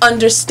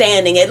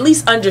understanding, at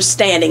least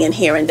understanding and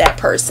hearing that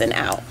person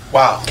out.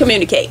 Wow.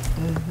 Communicate.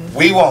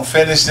 We won't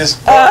finish this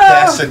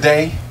podcast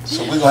today,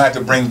 so we're going to have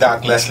to bring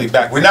Doc Leslie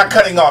back. We're not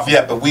cutting off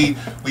yet, but we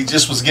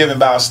just was given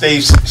by our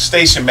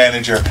station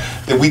manager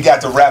that we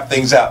got to wrap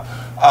things up.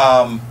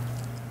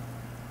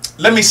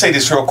 Let me say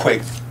this real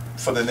quick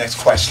for the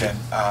next question.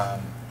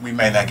 We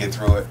may not get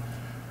through it.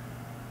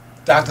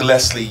 Dr.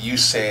 Leslie, you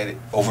said it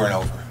over and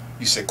over.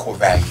 You said core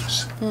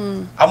values.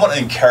 I want to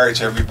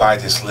encourage everybody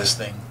that's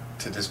listening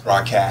to this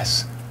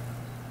broadcast.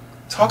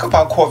 Talk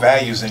about core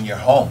values in your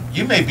home.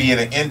 You may be in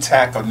an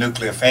intact or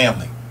nuclear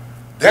family.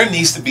 There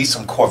needs to be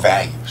some core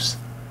values.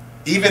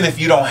 Even if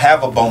you don't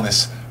have a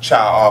bonus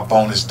child or a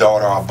bonus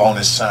daughter or a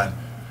bonus son,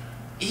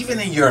 even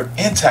in your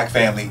intact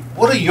family,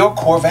 what are your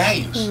core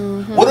values?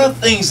 What are the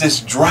things that's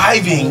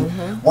driving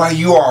why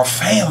you are a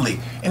family?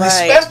 And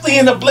especially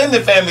in a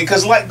blended family,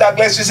 because like Dr.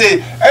 Leslie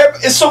said,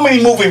 it's so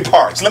many moving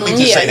parts. Let me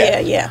just say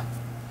that.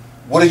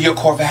 What are your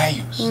core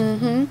values?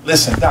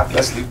 Listen, Dr.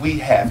 Leslie, we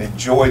have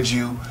enjoyed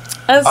you.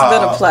 It's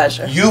been a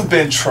pleasure. You've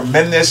been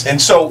tremendous.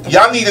 And so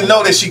y'all need to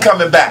know that she's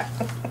coming back.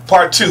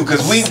 Part 2,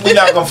 because we're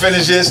not going to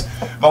finish this.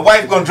 My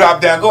wife's going to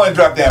drop down. Go ahead and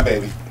drop down,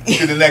 baby.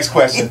 To the next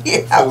question.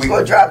 I was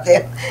going to drop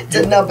down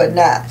to number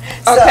 9.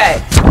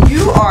 Okay. So,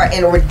 you are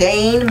an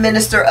ordained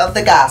minister of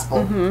the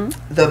gospel,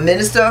 the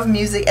minister of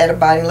music at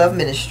Abiding Love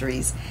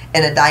Ministries,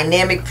 and a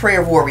dynamic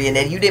prayer warrior.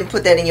 Now, you didn't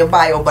put that in your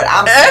bio, but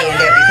I'm saying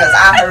that because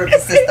I heard the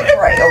sister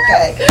pray,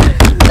 okay?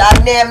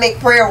 Dynamic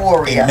prayer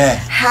warrior. Amen.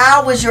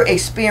 How was your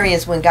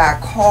experience when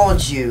God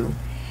called you?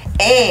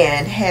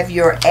 And have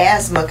your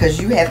asthma, because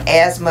you have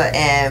asthma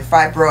and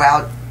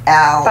fibromyalgia,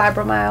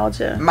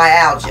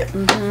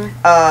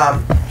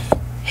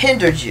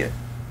 hindered you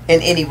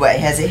in any way?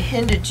 Has it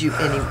hindered you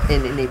in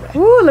any way?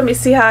 Ooh, let me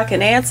see how I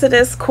can answer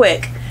this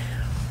quick.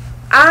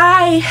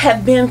 I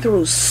have been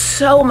through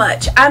so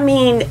much. I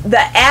mean, the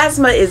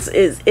asthma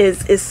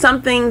is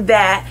something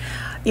that,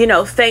 you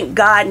know, thank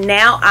God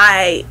now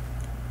I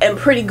am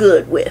pretty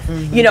good with.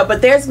 You know,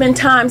 but there's been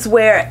times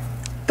where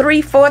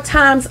 3-4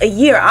 times a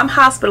year I'm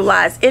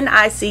hospitalized in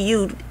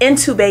ICU,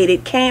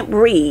 intubated, can't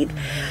breathe.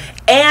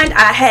 And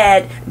I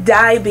had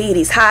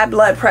diabetes, high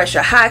blood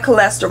pressure, high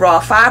cholesterol,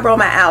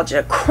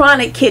 fibromyalgia,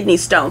 chronic kidney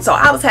stone. So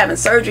I was having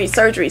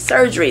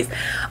surgeries.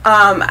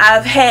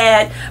 I've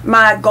had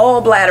my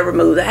gallbladder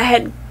removed. I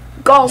had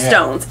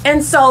gallstones.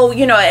 And so,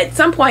 you know, at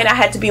some point I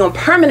had to be on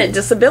permanent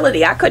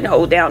disability. I couldn't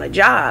hold down a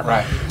job.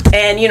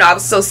 And, you know, I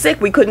was so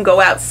sick we couldn't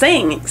go out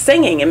singing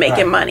and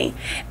making money.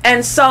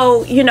 And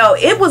so, you know,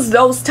 it was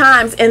those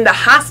times in the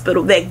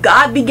hospital that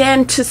God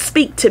began to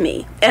speak to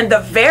me. And the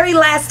very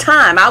last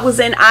time I was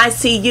in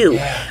ICU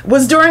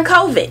was during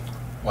COVID.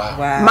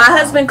 Wow. My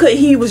husband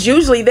he was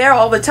usually there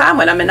all the time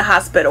when I'm in the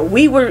hospital.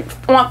 We were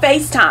on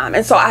FaceTime,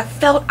 and so I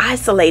felt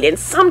isolated. And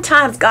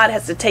sometimes God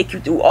has to take you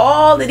through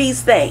all of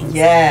these things.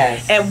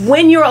 Yes. And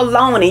when you're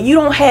alone and you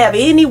don't have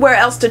anywhere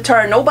else to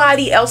turn,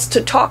 nobody else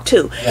to talk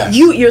to, yes.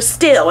 you're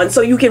still, and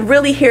so you can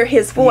really hear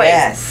his voice.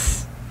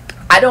 Yes.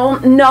 I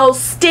don't know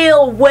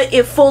still what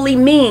it fully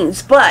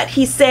means, but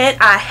he said,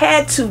 I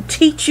had to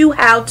teach you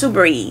how to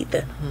breathe.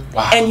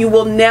 Wow. And you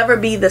will never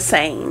be the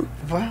same.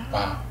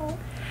 Wow.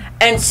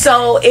 And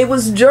so it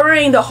was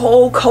during the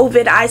whole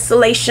COVID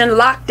isolation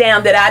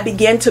lockdown that I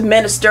began to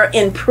minister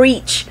and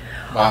preach.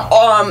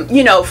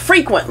 Wow.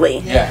 Frequently.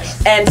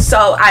 Yes. And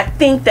so I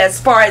think that as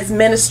far as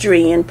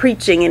ministry and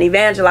preaching and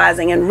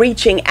evangelizing and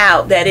reaching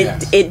out, that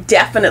it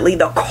definitely,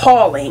 the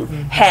calling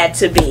had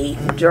to be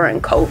during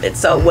COVID.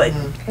 So what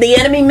the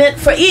enemy meant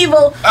for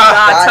evil,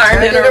 God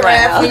turned it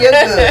around for your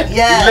good.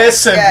 Yes.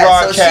 Listen,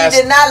 broadcast. So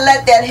she did not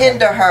let that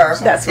hinder her.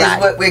 That's right.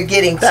 Is what we're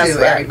getting to, That's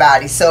right.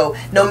 everybody. So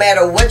no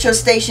matter what your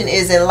station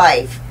is in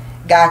life,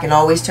 God can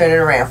always turn it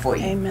around for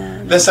you.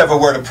 Amen. Let's have a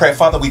word of prayer.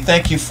 Father, we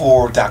thank you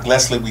for Doc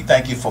Leslie. We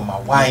thank you for my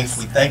wife.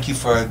 We thank you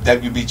for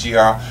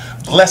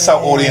WBGR. Bless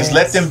our audience.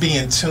 Let them be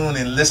in tune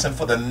and listen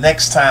for the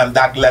next time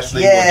Doc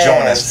Leslie will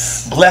join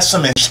us. Bless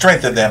them and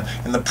strengthen them.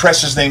 In the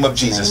precious name of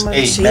Jesus.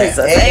 Amen. Jesus.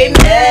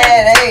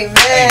 Amen.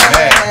 Amen.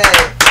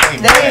 Amen.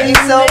 Thank you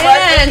so much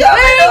for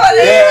coming on.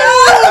 Yeah,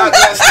 Doc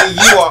Leslie,